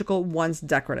magical, one's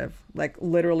decorative. Like,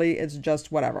 literally, it's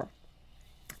just whatever.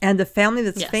 And the family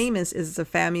that's famous is the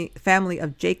family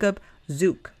of Jacob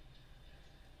Zook.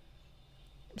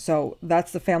 So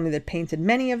that's the family that painted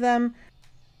many of them.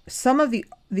 Some of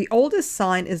the oldest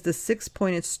sign is the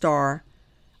 6-pointed star,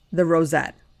 the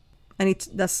rosette. And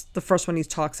that's the first one he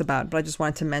talks about, but I just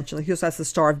wanted to mention. He also has the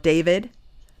Star of David,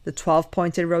 the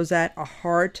 12-pointed rosette, a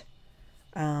heart,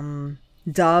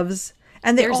 doves,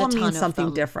 and they all mean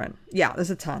something different. Yeah, there's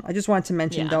a ton. I just wanted to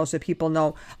mention those so people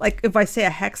know. Like, if I say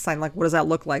a hex sign, like, what does that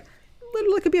look like?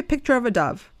 Literally, it could be a picture of a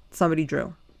dove somebody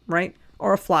drew, right?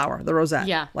 Or a flower, the rosette.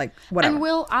 Yeah, like whatever.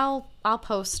 And I'll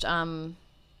post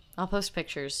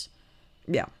pictures.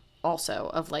 Yeah.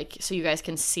 Also of, like, so you guys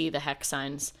can see the hex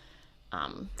signs.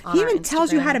 He even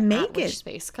tells you how to make it.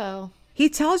 Witchspace Co. He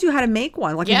tells you how to make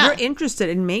one. Like, if you're interested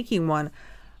in making one.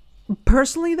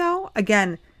 Personally, though,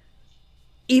 again,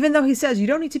 even though he says you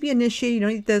don't need to be initiated, you don't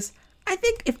need this, I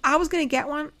think if I was going to get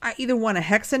one, I either want a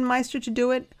Hexenmeister to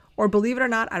do it, or, believe it or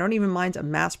not, I don't even mind a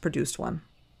mass-produced one.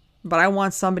 But I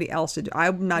want somebody else to do.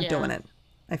 I'm not doing it.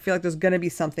 I feel like there's going to be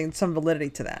some validity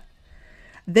to that.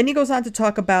 Then he goes on to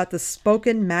talk about the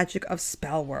spoken magic of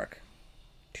spell work.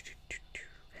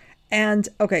 And,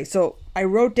 okay, so I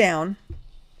wrote down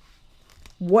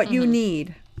what you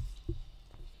need.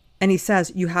 And he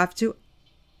says you have to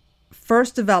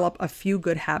first develop a few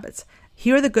good habits.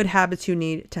 Here are the good habits you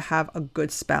need to have a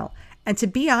good spell. And to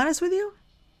be honest with you,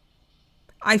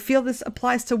 I feel this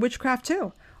applies to witchcraft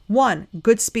too. 1,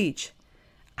 good speech.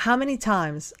 How many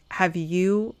times have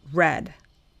you read,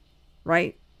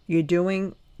 right? You're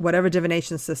doing whatever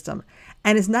divination system.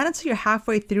 And it's not until you're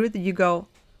halfway through it that you go,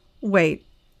 wait,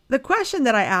 the question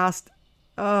that I asked,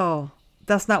 oh,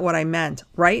 that's not what I meant,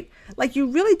 right? Like, you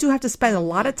really do have to spend a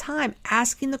lot of time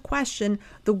asking the question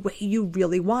the way you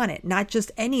really want it, not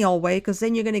just any old way, because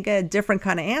then you're going to get a different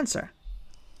kind of answer.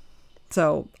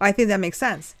 So I think that makes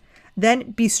sense.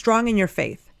 Then be strong in your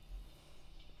faith.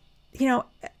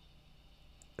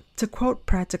 To quote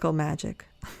Practical Magic,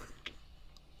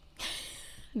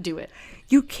 do it.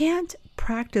 You can't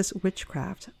practice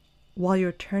witchcraft while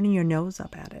you're turning your nose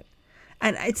up at it.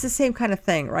 And it's the same kind of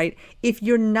thing, right? If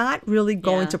you're not really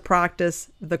going to practice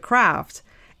the craft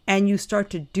and you start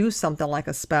to do something like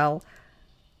a spell,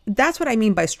 that's what I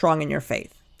mean by strong in your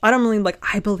faith. I don't mean like,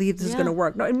 I believe this is going to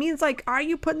work. No, it means like, are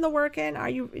you putting the work in? Are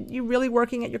you really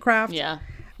working at your craft? Yeah.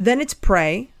 Then it's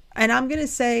pray. And I'm going to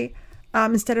say,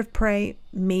 instead of pray,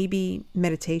 maybe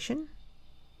meditation,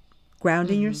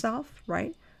 grounding yourself,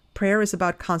 right? Prayer is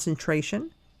about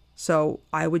concentration. So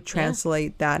I would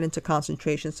translate that into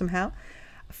concentration somehow.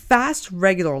 Fast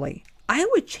regularly. I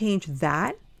would change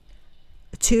that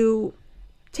to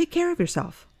take care of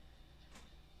yourself.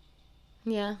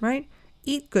 Yeah. Right?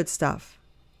 Eat good stuff.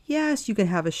 Yes, you can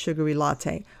have a sugary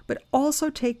latte, but also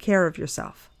take care of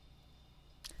yourself.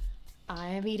 I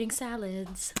am eating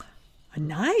salads.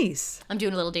 Nice. I'm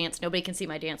doing a little dance. Nobody can see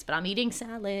my dance, but I'm eating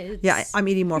salads. Yeah, I'm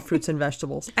eating more fruits and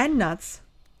vegetables and nuts.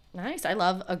 Nice. I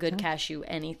love a good cashew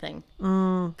anything.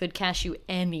 Good cashew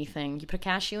anything. You put a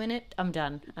cashew in it, I'm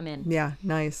done. I'm in. Yeah,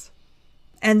 nice.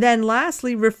 And then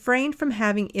lastly, refrain from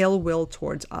having ill will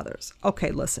towards others.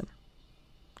 Okay, listen.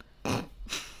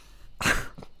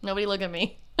 Nobody look at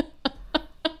me.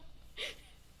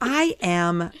 I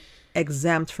am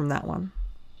exempt from that one.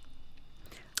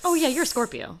 Oh, yeah, you're a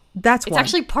Scorpio. It's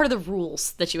actually part of the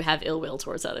rules that you have ill will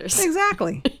towards others.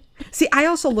 Exactly. See, I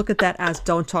also look at that as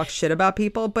don't talk shit about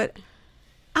people, but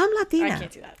I'm Latina. I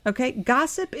can't do that. Okay?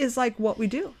 Gossip is like what we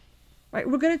do, right?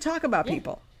 We're going to talk about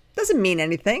people. Doesn't mean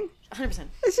anything. 100%.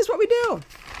 It's just what we do.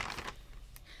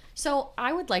 So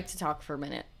I would like to talk for a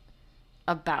minute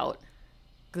about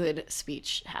good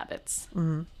speech habits.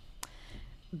 Mm-hmm.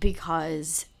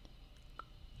 Because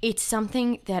it's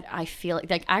something that I feel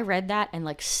like I read that and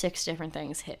like 6 different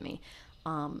things hit me.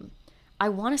 I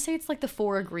want to say it's like the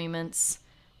 4 agreements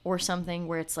or something,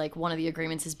 where it's like one of the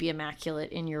agreements is be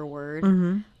immaculate in your word.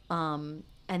 Mm-hmm.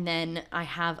 And then I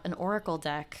have an oracle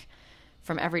deck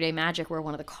from Everyday Magic where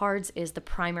one of the cards is the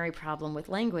primary problem with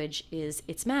language is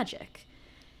it's magic.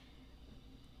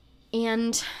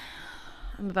 And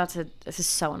this is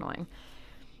so annoying.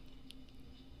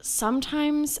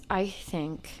 Sometimes I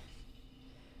think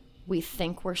we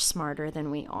think we're smarter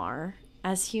than we are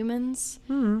as humans.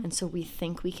 Mm-hmm. And so we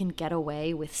think we can get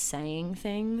away with saying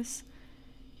things.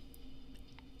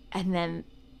 And then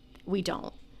we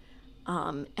don't.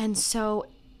 And so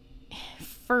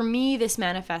for me, this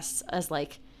manifests as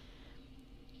like,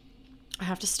 I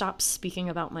have to stop speaking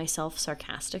about myself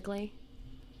sarcastically.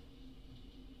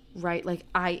 Right? Like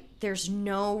there's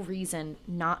no reason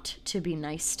not to be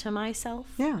nice to myself.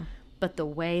 Yeah. But the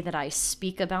way that I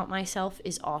speak about myself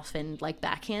is often like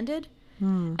backhanded.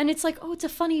 Mm. And it's like, oh, it's a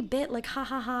funny bit, like ha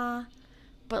ha ha.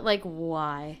 But like,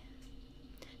 why?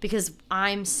 Because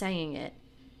I'm saying it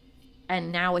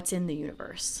and now it's in the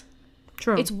universe.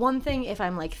 True. It's one thing if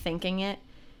I'm like thinking it,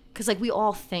 because like we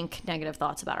all think negative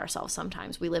thoughts about ourselves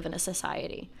sometimes. We live in a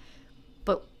society.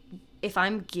 But if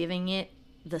I'm giving it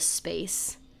the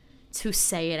space to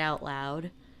say it out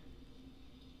loud,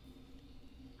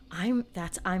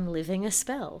 I'm living a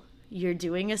spell. You're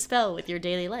doing a spell with your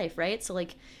daily life, right? So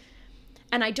like,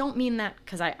 and I don't mean that,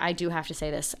 because I do have to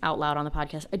say this out loud on the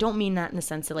podcast. I don't mean that in the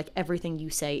sense that like everything you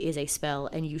say is a spell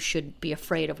and you should be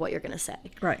afraid of what you're going to say.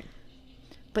 Right.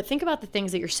 But think about the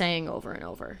things that you're saying over and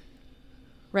over.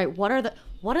 Right? What are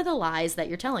the lies that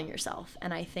you're telling yourself?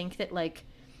 And I think that like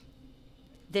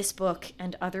this book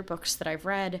and other books that I've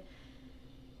read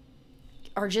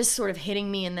are just sort of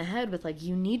hitting me in the head with like,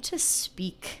 you need to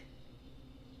speak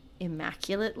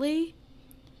immaculately,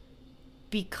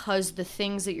 because the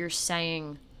things that you're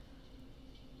saying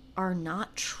are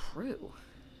not true.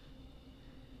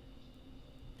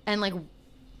 And like,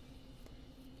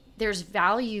 there's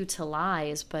value to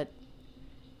lies, but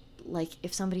like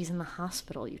if somebody's in the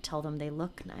hospital, you tell them they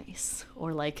look nice.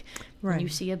 Or like when you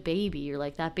see a baby, you're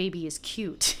like, that baby is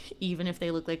cute, even if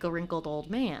they look like a wrinkled old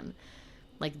man.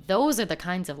 Like those are the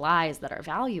kinds of lies that are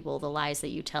valuable, the lies that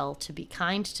you tell to be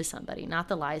kind to somebody, not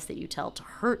the lies that you tell to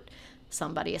hurt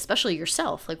somebody, especially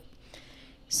yourself. Like,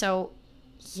 so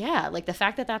yeah, like the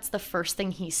fact that that's the first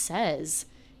thing he says,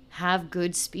 have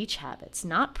good speech habits,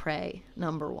 not pray,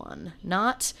 number 1,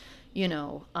 not,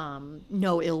 no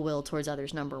ill will towards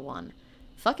others, number 1,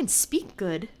 fucking speak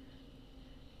good.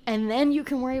 And then you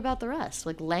can worry about the rest.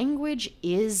 Like language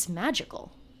is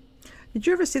magical. Did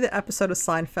you ever see the episode of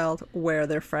Seinfeld where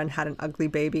their friend had an ugly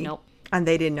baby? Nope. And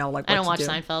they didn't know like what I don't to watch do.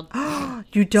 Seinfeld.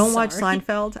 You don't watch Sorry.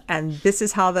 Seinfeld? And this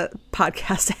is how the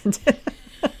podcast ended.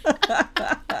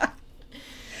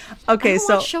 Okay, I don't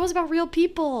so watch shows about real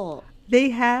people. they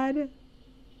had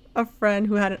a friend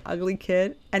who had an ugly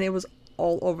kid, and it was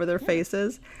all over their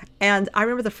faces. And I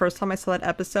remember the first time I saw that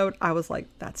episode, I was like,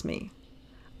 that's me.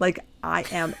 Like, I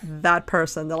am that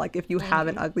person that, like, if you have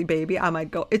an ugly baby, I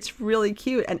might go, it's really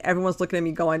cute. And everyone's looking at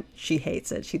me going, she hates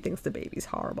it. She thinks the baby's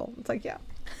horrible. It's like, yeah.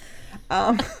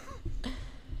 But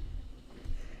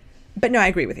no, I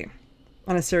agree with you.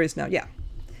 On a serious note, yeah,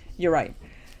 you're right.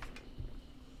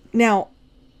 Now,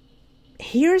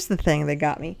 here's the thing that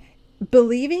got me.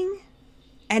 Believing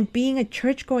and being a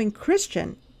church-going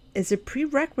Christian is a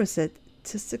prerequisite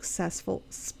to successful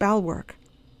spell work.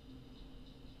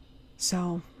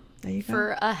 So, there you go.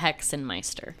 For a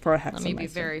Hexenmeister. For a Hexenmeister. Let me be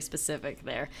very specific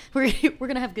there. We're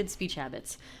going to have good speech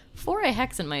habits. For a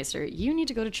Hexenmeister, you need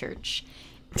to go to church.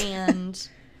 And,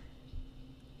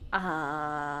 you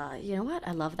know what?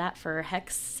 I love that for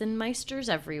Hexenmeisters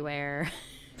everywhere.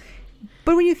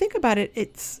 But when you think about it,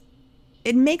 it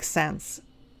makes sense,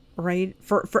 right?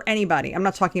 For anybody. I'm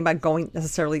not talking about going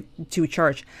necessarily to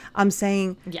church. I'm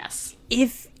saying, Yes.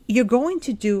 if you're going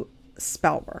to do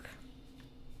spell work,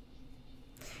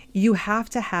 you have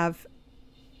to have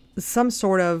some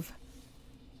sort of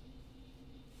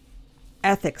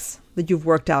ethics that you've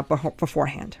worked out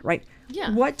beforehand, right?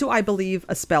 Yeah. What do I believe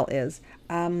a spell is?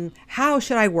 How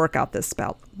should I work out this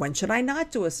spell? When should I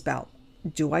not do a spell?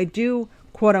 Do I do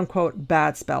quote unquote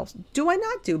bad spells? Do I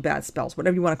not do bad spells?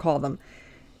 Whatever you want to call them.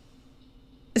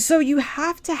 So you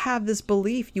have to have this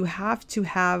belief. You have to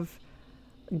have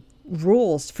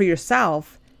rules for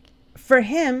yourself For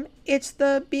him, it's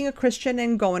the being a Christian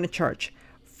and going to church.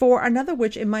 For another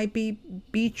witch, it might be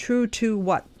true to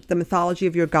what? The mythology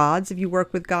of your gods, if you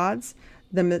work with gods.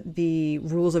 The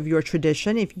rules of your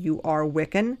tradition. If you are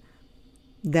Wiccan,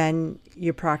 then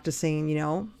you're practicing,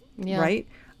 right?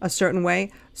 A certain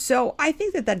way. So I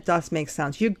think that does make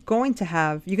sense. You're going to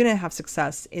have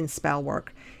success in spell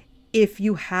work if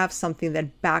you have something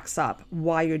that backs up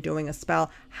why you're doing a spell,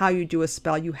 how you do a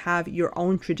spell. You have your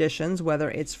own traditions,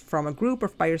 whether it's from a group or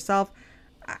by yourself.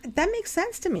 That makes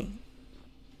sense to me.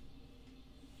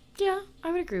 Yeah,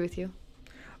 I would agree with you.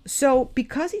 So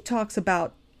because he talks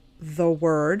about the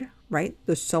word, right?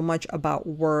 There's so much about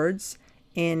words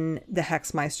in the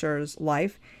Hexenmeister's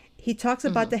life. He talks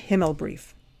about the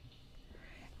Himmelbrief.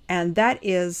 And that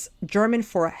is German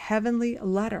for a heavenly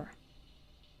letter.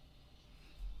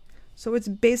 So it's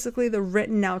basically the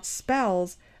written out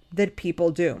spells that people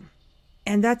do.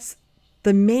 And that's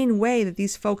the main way that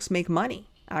these folks make money,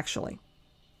 actually.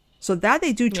 So that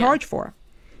they do charge for.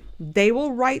 They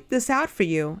will write this out for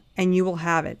you and you will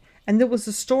have it. And there was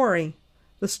a story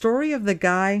of the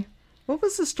guy. What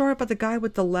was the story about the guy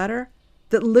with the letter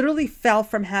that literally fell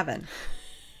from heaven?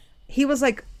 He was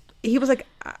like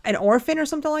an orphan or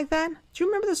something like that. Do you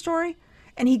remember the story?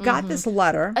 And he got this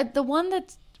letter.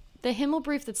 The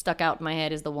Himmelbrief that stuck out in my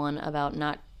head is the one about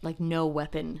no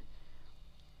weapon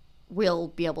will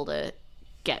be able to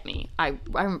get me. I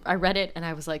read it and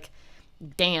I was like,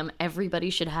 damn,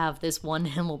 everybody should have this one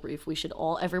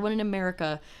Himmelbrief. Everyone in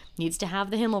America needs to have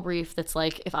the Himmelbrief that's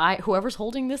like, whoever's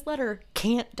holding this letter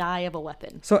can't die of a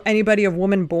weapon. So anybody of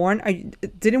woman born,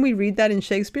 didn't we read that in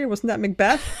Shakespeare? Wasn't that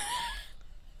Macbeth?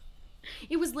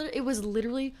 It was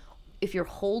literally, if you're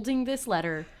holding this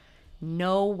letter,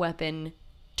 no weapon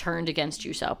turned against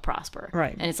you shall prosper.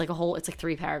 Right. And it's like it's like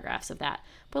 3 paragraphs of that.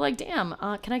 But damn,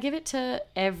 can I give it to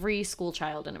every school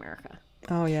child in America?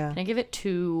 Oh, yeah. Can I give it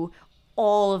to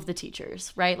all of the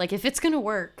teachers, right? Like, if it's going to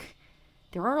work,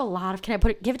 there are a lot of,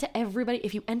 give it to everybody.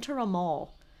 If you enter a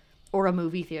mall or a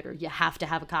movie theater, you have to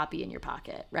have a copy in your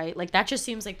pocket, right? Like, that just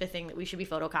seems like the thing that we should be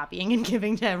photocopying and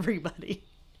giving to everybody.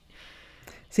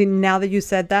 See, now that you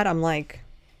said that, I'm like,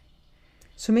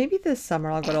 so maybe this summer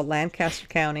I'll go to Lancaster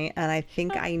County, and I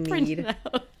think I need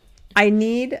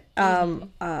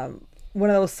one of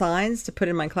those signs to put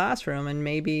in my classroom, and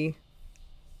maybe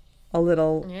a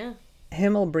little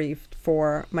Himmelbrief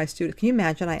for my students. Can you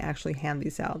imagine I actually hand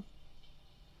these out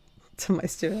to my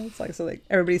students, so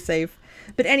everybody's safe?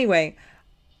 But anyway,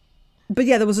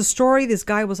 there was a story. This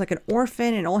guy was like an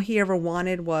orphan, and all he ever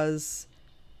wanted was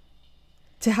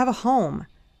to have a home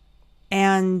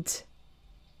and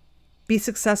be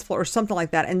successful or something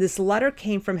like that. And this letter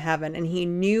came from heaven, and he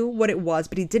knew what it was,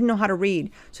 but he didn't know how to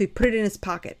read. So he put it in his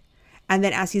pocket. And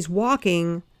then as he's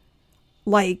walking,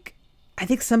 I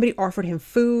think somebody offered him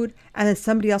food, and then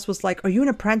somebody else was like, are you an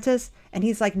apprentice? And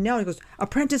he's like, no. And he goes,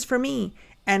 apprentice for me.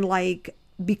 And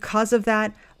because of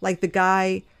that, the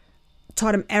guy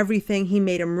taught him everything. He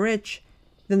made him rich.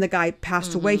 Then the guy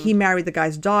passed away. He married the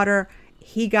guy's daughter.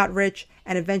 He got rich,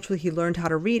 and eventually he learned how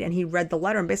to read, and he read the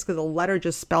letter, and basically the letter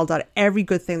just spelled out every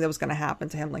good thing that was going to happen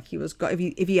to him. He was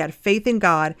if he had faith in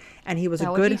God, and he was a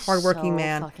good, hardworking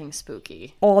man. Fucking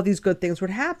spooky. All these good things would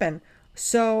happen.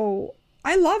 So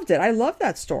I loved it. I love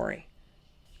that story.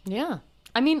 Yeah.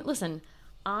 I mean, listen,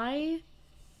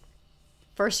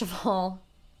 first of all,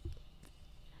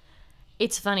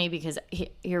 it's funny because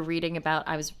you're reading about,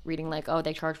 I was reading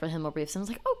they charge for Himmelbriefs, and I was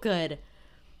like, oh, good.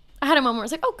 I had a moment where I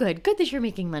was like, oh, good that you're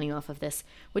making money off of this,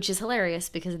 which is hilarious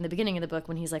because in the beginning of the book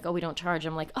when he's like, oh, we don't charge,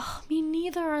 I'm like, oh, me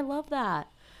neither. I love that.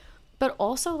 But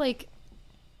also,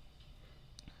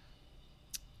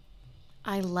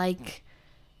 I like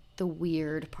the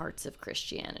weird parts of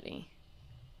Christianity,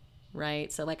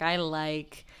 right? So, I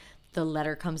like the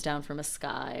letter comes down from a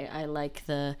sky. I like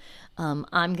the, I'm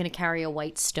going to carry a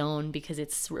white stone because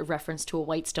it's a reference to a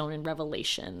white stone in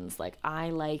Revelations. I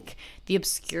like the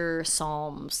obscure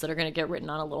psalms that are going to get written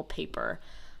on a little paper.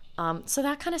 So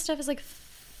that kind of stuff is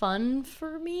fun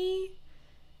for me.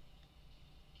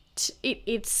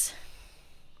 It's,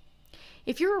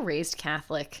 if you're a raised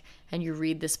Catholic and you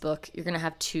read this book, you're going to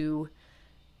have 2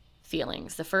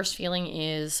 feelings. The first feeling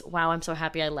is, wow, I'm so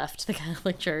happy I left the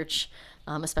Catholic Church.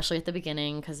 Especially at the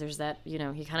beginning, because there's that, you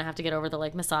kind of have to get over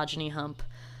the misogyny hump.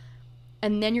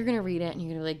 And then you're going to read it and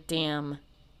you're going to be like, damn,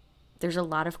 there's a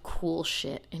lot of cool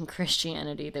shit in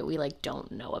Christianity that we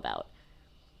don't know about.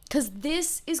 Because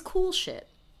this is cool shit.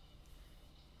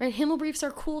 Right? Himmelbriefs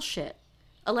are cool shit.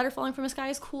 A letter falling from the sky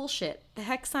is cool shit. The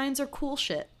hex signs are cool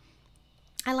shit.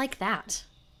 I like that.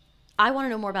 I want to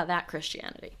know more about that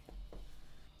Christianity.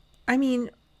 I mean,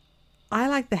 I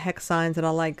like the hex signs and I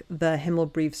like the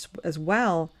Himmelbriefs as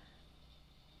well.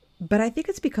 But I think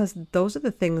it's because those are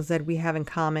the things that we have in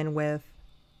common with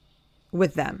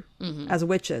them as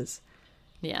witches.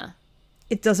 Yeah.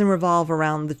 It doesn't revolve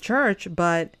around the church,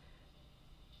 but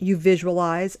you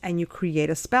visualize and you create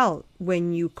a spell.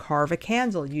 When you carve a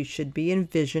candle, you should be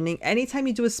envisioning. Anytime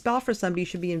you do a spell for somebody, you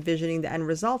should be envisioning the end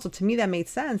result. So to me, that made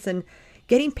sense. And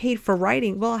getting paid for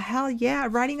writing, well, hell yeah,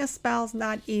 writing a spell's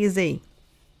not easy.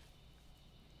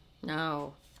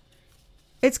 No.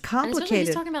 It's And complicated. especially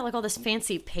he's talking about like all this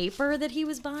fancy paper that he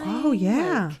was buying. Oh,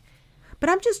 yeah. Like, But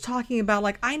I'm just talking about,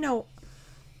 like, I know,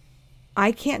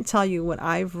 I can't tell you when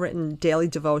I've written daily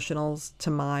devotionals to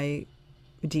my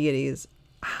deities,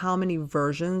 how many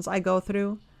versions I go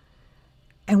through.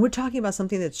 And we're talking about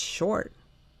something that's short.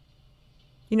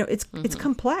 You know, it's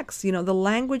complex. You know, the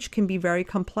language can be very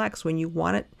complex when you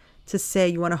want it to say,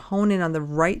 you want to hone in on the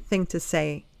right thing to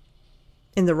say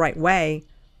in the right way.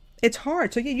 It's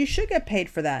hard. So yeah, you should get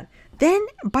paid for that. Then,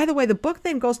 by the way, the book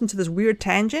then goes into this weird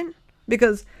tangent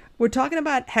because we're talking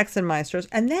about Hexenmeisters,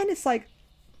 and then it's like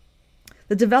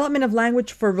the development of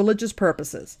language for religious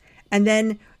purposes. And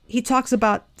then he talks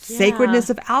about sacredness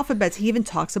of alphabets. He even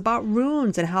talks about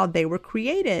runes and how they were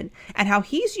created and how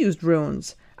he's used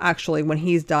runes actually when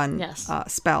he's done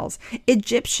spells.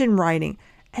 Egyptian writing.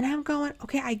 And I'm going,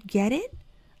 okay, I get it.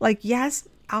 Like, yes,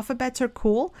 alphabets are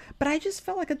cool, but I just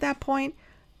felt like at that point,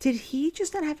 did he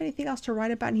just not have anything else to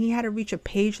write about and he had to reach a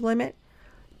page limit?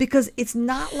 Because it's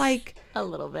not like... A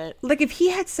little bit. Like if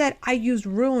he had said, I used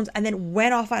runes and then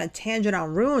went off on a tangent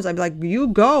on runes, I'd be like, you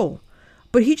go.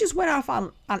 But he just went off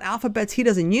on alphabets he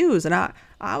doesn't use. And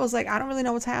I was like, I don't really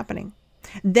know what's happening.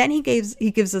 Then he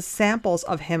gives us samples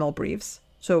of Himmelbriefs.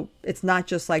 So it's not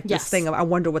just like this thing of, I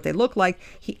wonder what they look like.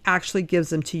 He actually gives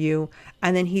them to you.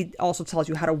 And then he also tells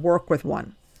you how to work with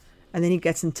one. And then he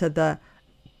gets into the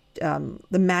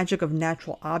magic of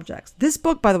natural objects. This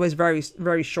book, by the way, is very,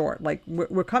 very short. Like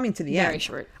we're coming to the end. Very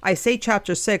short. I say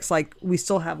chapter 6, like we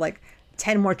still have like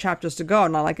 10 more chapters to go.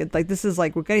 And I like it. Like this is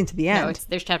like, we're getting to the end. No,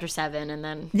 there's chapter 7 and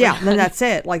then. Yeah. And then that's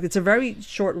it. Like it's a very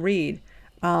short read.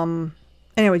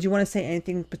 Anyway, do you want to say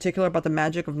anything particular about the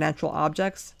magic of natural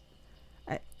objects?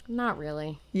 Not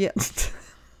really. Yeah.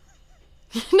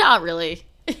 Not really.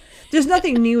 There's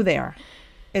nothing new there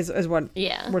is what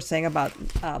we're saying about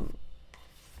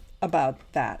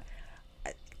that.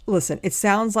 Listen, it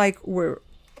sounds like we're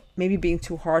maybe being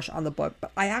too harsh on the book,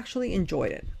 but I actually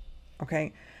enjoyed it.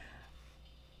 Okay.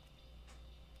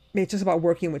 It's just about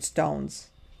working with stones.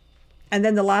 And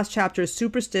then the last chapter is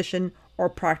superstition or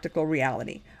practical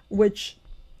reality, which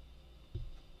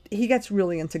he gets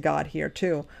really into God here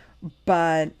too.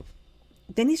 But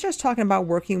then he starts talking about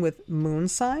working with moon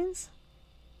signs.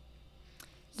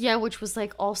 Yeah, which was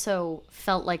like also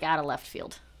felt like out of left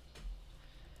field.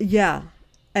 Yeah.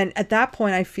 And at that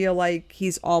point, I feel like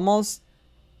he's almost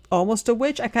a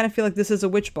witch. I kind of feel like this is a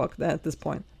witch book at this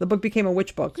point. The book became a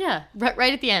witch book. Yeah,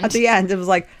 right at the end. At the end, it was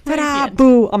like, ta-da,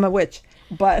 boo, I'm a witch.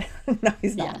 But no,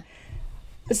 he's not.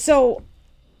 Yeah. So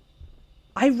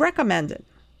I recommend it.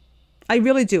 I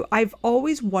really do. I've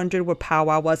always wondered what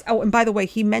powwow was. Oh, and by the way,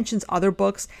 he mentions other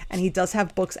books, and he does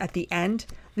have books at the end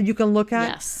that you can look at.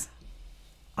 Yes.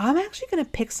 I'm actually going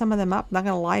to pick some of them up. I'm not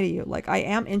going to lie to you. Like, I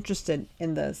am interested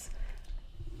in this.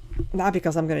 Not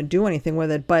because I'm going to do anything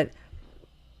with it, but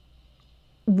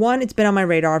one, it's been on my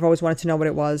radar. I've always wanted to know what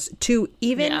it was. Two,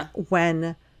 even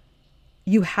when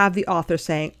you have the author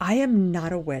saying, I am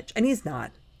not a witch, and he's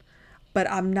not, but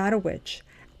I'm not a witch,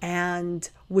 and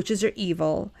witches are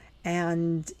evil,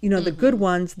 and, you know, the good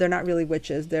ones, they're not really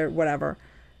witches, they're whatever.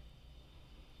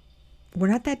 We're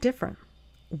not that different.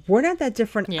 We're not that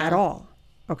different at all.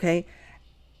 Okay.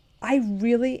 I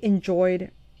really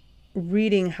enjoyed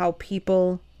reading how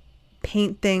people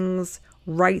paint things,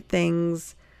 write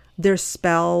things, their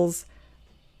spells.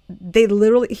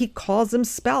 He calls them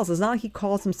spells. It's not like he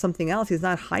calls them something else. He's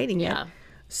not hiding it.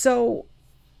 So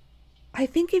I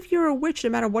think if you're a witch, no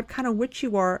matter what kind of witch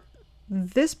you are,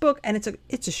 this book, and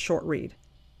it's a short read.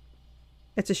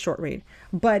 It's a short read.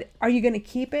 But are you going to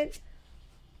keep it?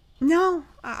 No,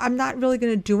 I'm not really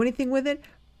going to do anything with it.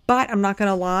 But I'm not going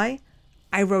to lie.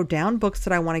 I wrote down books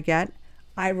that I want to get.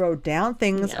 I wrote down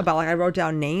things about, like, I wrote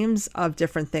down names of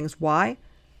different things. Why?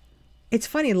 It's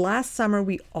funny. Last summer,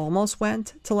 we almost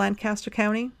went to Lancaster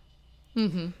County.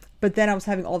 Mm-hmm. But then I was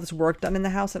having all this work done in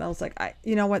the house. And I was like,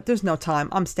 you know what? There's no time.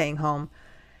 I'm staying home.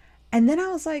 And then I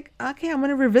was like, okay, I'm going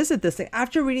to revisit this thing.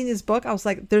 After reading this book, I was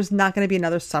like, there's not going to be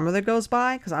another summer that goes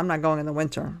by because I'm not going in the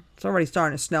winter. It's already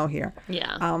starting to snow here.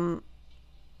 Yeah.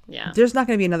 There's not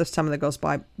going to be another summer that goes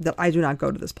by that I do not go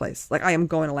to this place. Like, I am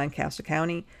going to Lancaster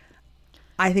County.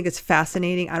 I think it's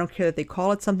fascinating. I don't care that they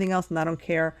call it something else, and I don't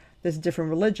care there's a different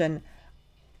religion.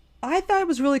 I thought it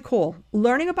was really cool.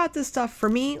 Learning about this stuff for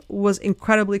me was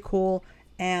incredibly cool.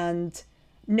 And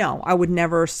no, I would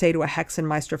never say to a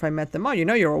Hexenmeister if I met them, oh, you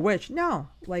know you're a witch. No,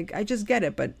 like, I just get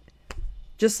it. But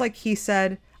just like he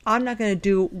said, I'm not going to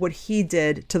do what he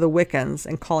did to the Wiccans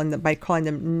and calling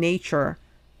them nature,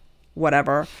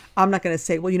 whatever. I'm not going to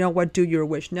say, well, you know what, dude, you're a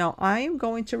witch. No, I am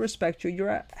going to respect you. You're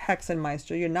a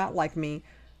Hexenmeister. You're not like me,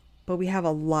 but we have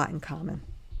a lot in common.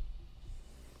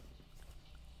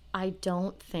 I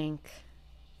don't think,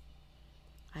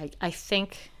 I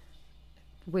think,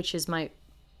 which is my,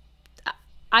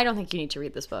 I don't think you need to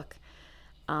read this book.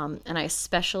 And I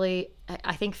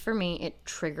think for me, it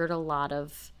triggered a lot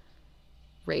of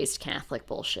raised Catholic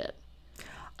bullshit.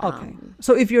 Okay.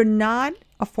 So if you're not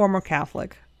a former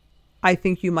Catholic, I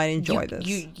think you might enjoy this.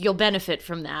 You'll benefit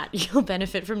from that. You'll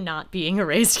benefit from not being a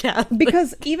raised Catholic.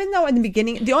 Because even though in the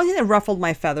beginning, the only thing that ruffled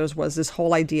my feathers was this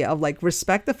whole idea of like,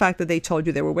 respect the fact that they told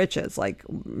you they were witches. Like,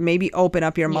 maybe open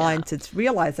up your mind to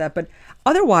realize that. But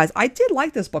otherwise, I did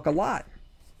like this book a lot.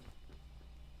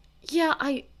 Yeah,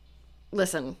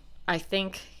 listen, I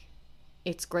think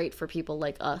it's great for people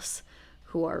like us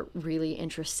who are really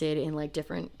interested in like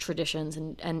different traditions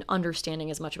and understanding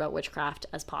as much about witchcraft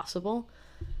as possible.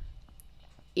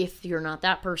 If you're not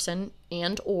that person,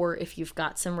 and or if you've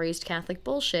got some raised Catholic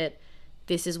bullshit,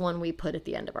 this is one we put at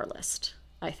the end of our list,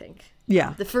 I think.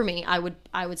 Yeah. For me, I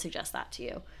would suggest that to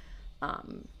you.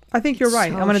 I think you're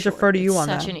right. So I'm going to short. defer to you It's on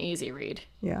that. such an easy read.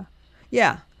 Yeah.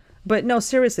 Yeah. But no,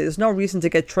 seriously, there's no reason to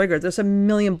get triggered. There's a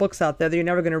million books out there that you're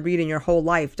never going to read in your whole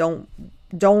life. Don't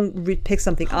pick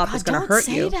something up that's going to hurt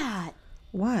you. Don't say that.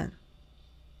 What?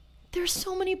 There's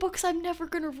so many books I'm never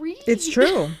going to read. It's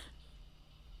true.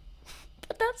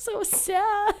 But that's so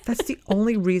sad. That's the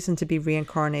only reason to be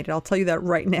reincarnated. I'll tell you that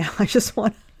right now. I just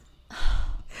want.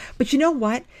 But you know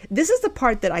what? This is the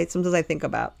part that sometimes I think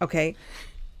about. Okay.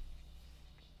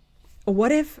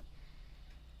 What if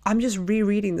I'm just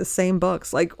rereading the same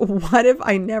books? Like, what if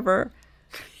I never...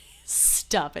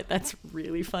 Stop it. That's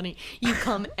really funny. You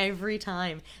come every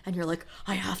time and you're like,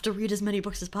 I have to read as many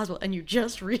books as possible. And you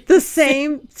just read the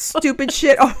same stupid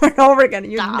shit over and over again.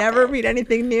 And you Stop never it. read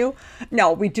anything new.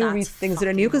 No, we do That's read things that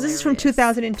are new because this is from hilarious.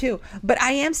 2002. But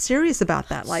I am serious about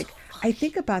that. Like, I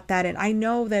think about that, and I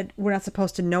know that we're not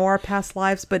supposed to know our past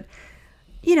lives. But,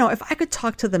 you know, if I could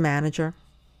talk to the manager,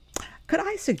 could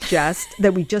I suggest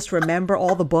that we just remember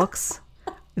all the books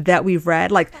that we've read?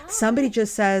 Like, somebody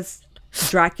just says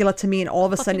Dracula to me, and all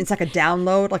of a sudden it's like a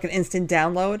download, like an instant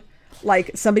download.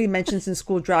 Like, somebody mentions in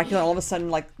school Dracula, all of a sudden,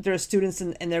 like, there are students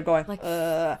and they're going, Like,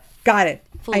 got it.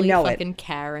 fully I know fucking it.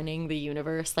 Karening the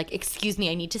universe. Like, excuse me,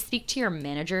 I need to speak to your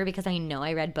manager because I know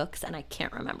I read books and I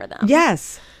can't remember them.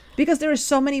 Yes, because there are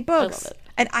so many books. love it.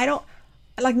 And I don't,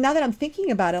 like, now that I'm thinking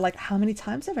about it, like, how many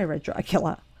times have I read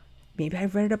Dracula? Maybe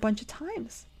I've read it a bunch of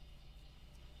times.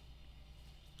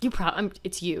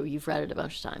 It's you. You've read it a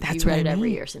bunch of times. That's You've what read I it every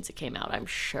mean. year since it came out, I'm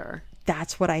sure.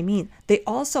 That's what I mean. They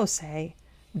also say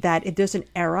that if there's an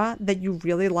era that you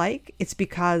really like, it's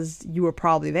because you were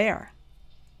probably there.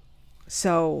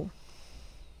 So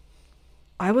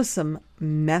I was some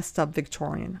messed up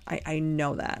Victorian. I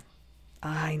know that.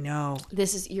 I know.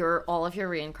 This is all of your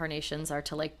reincarnations are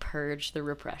to like purge the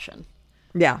repression.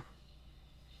 Yeah,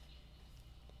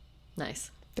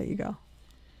 Nice. there you go.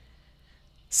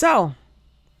 So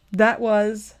that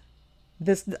was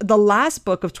the last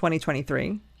book of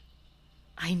 2023.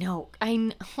 I know.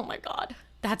 Oh my God.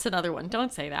 That's another one.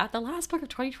 Don't say that. The last book of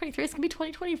 2023 is going to be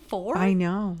 2024. I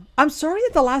know. I'm sorry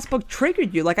that the last book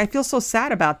triggered you. Like, I feel so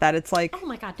sad about that. It's like, Oh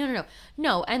my God. No.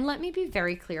 No. And let me be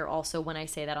very clear also when I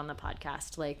say that on the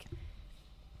podcast. Like,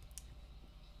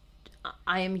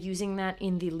 I am using that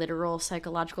in the literal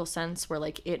psychological sense where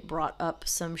like it brought up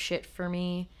some shit for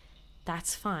me.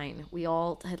 That's fine. We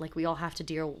all have to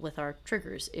deal with our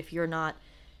triggers. If you're not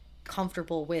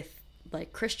comfortable with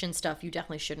like Christian stuff, you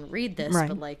definitely shouldn't read this. Right.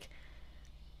 But like,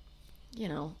 you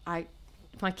know,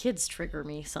 my kids trigger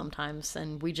me sometimes,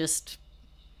 and we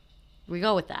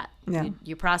go with that. Yeah.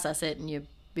 You process it and you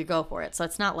go for it. So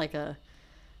it's not like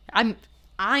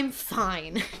I'm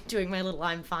fine doing my little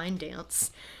I'm fine dance.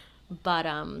 But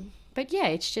yeah,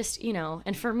 it's just, you know,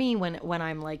 and for me when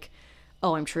I'm like,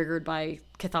 oh, I'm triggered by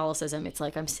Catholicism, it's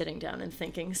like I'm sitting down and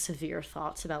thinking severe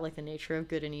thoughts about like the nature of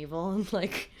good and evil and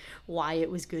like why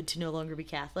it was good to no longer be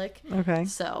Catholic. okay.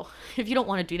 So if you don't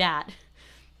want to do that,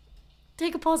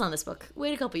 take a pause on this book.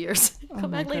 Wait a couple years. Come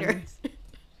back later. Goodness.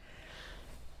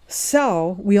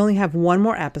 So we only have one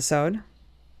more episode.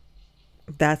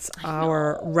 That's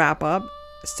our wrap up.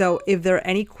 So if there are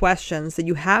any questions that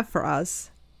you have for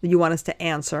us that you want us to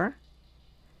answer,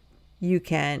 You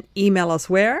can email us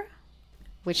where?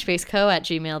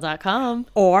 witchspaceco@gmail.com.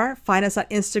 Or find us on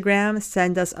Instagram,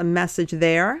 send us a message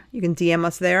there. You can DM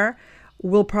us there.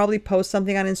 We'll probably post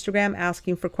something on Instagram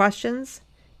asking for questions.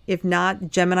 If not,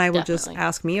 Gemini will just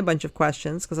ask me a bunch of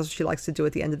questions because that's what she likes to do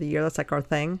at the end of the year. That's like our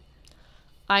thing.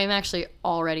 I am actually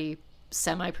already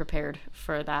semi-prepared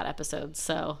for that episode,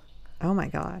 so... Oh my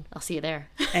God. I'll see you there.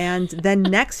 And then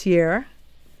next year,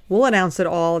 we'll announce it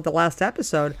all at the last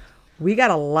episode. We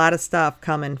got a lot of stuff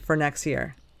coming for next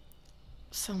year.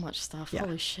 So much stuff. Yeah.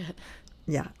 Holy shit.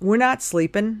 Yeah. We're not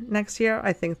sleeping next year.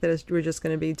 I think that we're just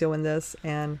going to be doing this.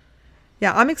 And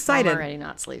yeah, I'm excited. I'm already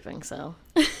not sleeping, so.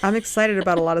 I'm excited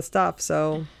about a lot of stuff.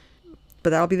 So, but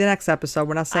that'll be the next episode.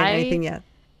 We're not saying anything yet.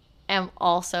 I am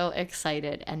also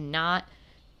excited and not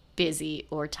busy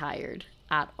or tired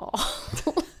at all.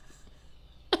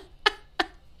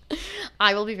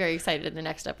 I will be very excited in the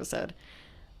next episode.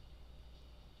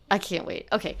 I can't wait.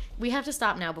 Okay, we have to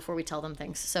stop now before we tell them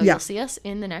things. So You'll see us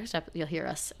in the next episode. You'll hear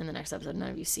us in the next episode.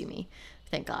 None of you see me.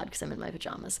 Thank God, because I'm in my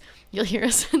pajamas. You'll hear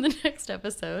us in the next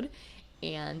episode.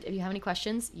 And if you have any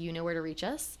questions, you know where to reach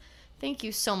us. Thank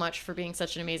you so much for being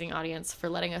such an amazing audience, for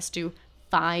letting us do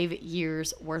 5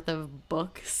 years worth of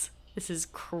books. This is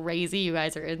crazy. You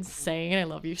guys are insane. I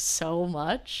love you so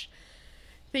much.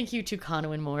 Thank you to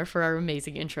Kano and More for our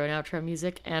amazing intro and outro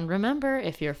music. And remember,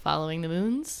 if you're following the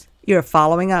moons, you're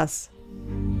following us.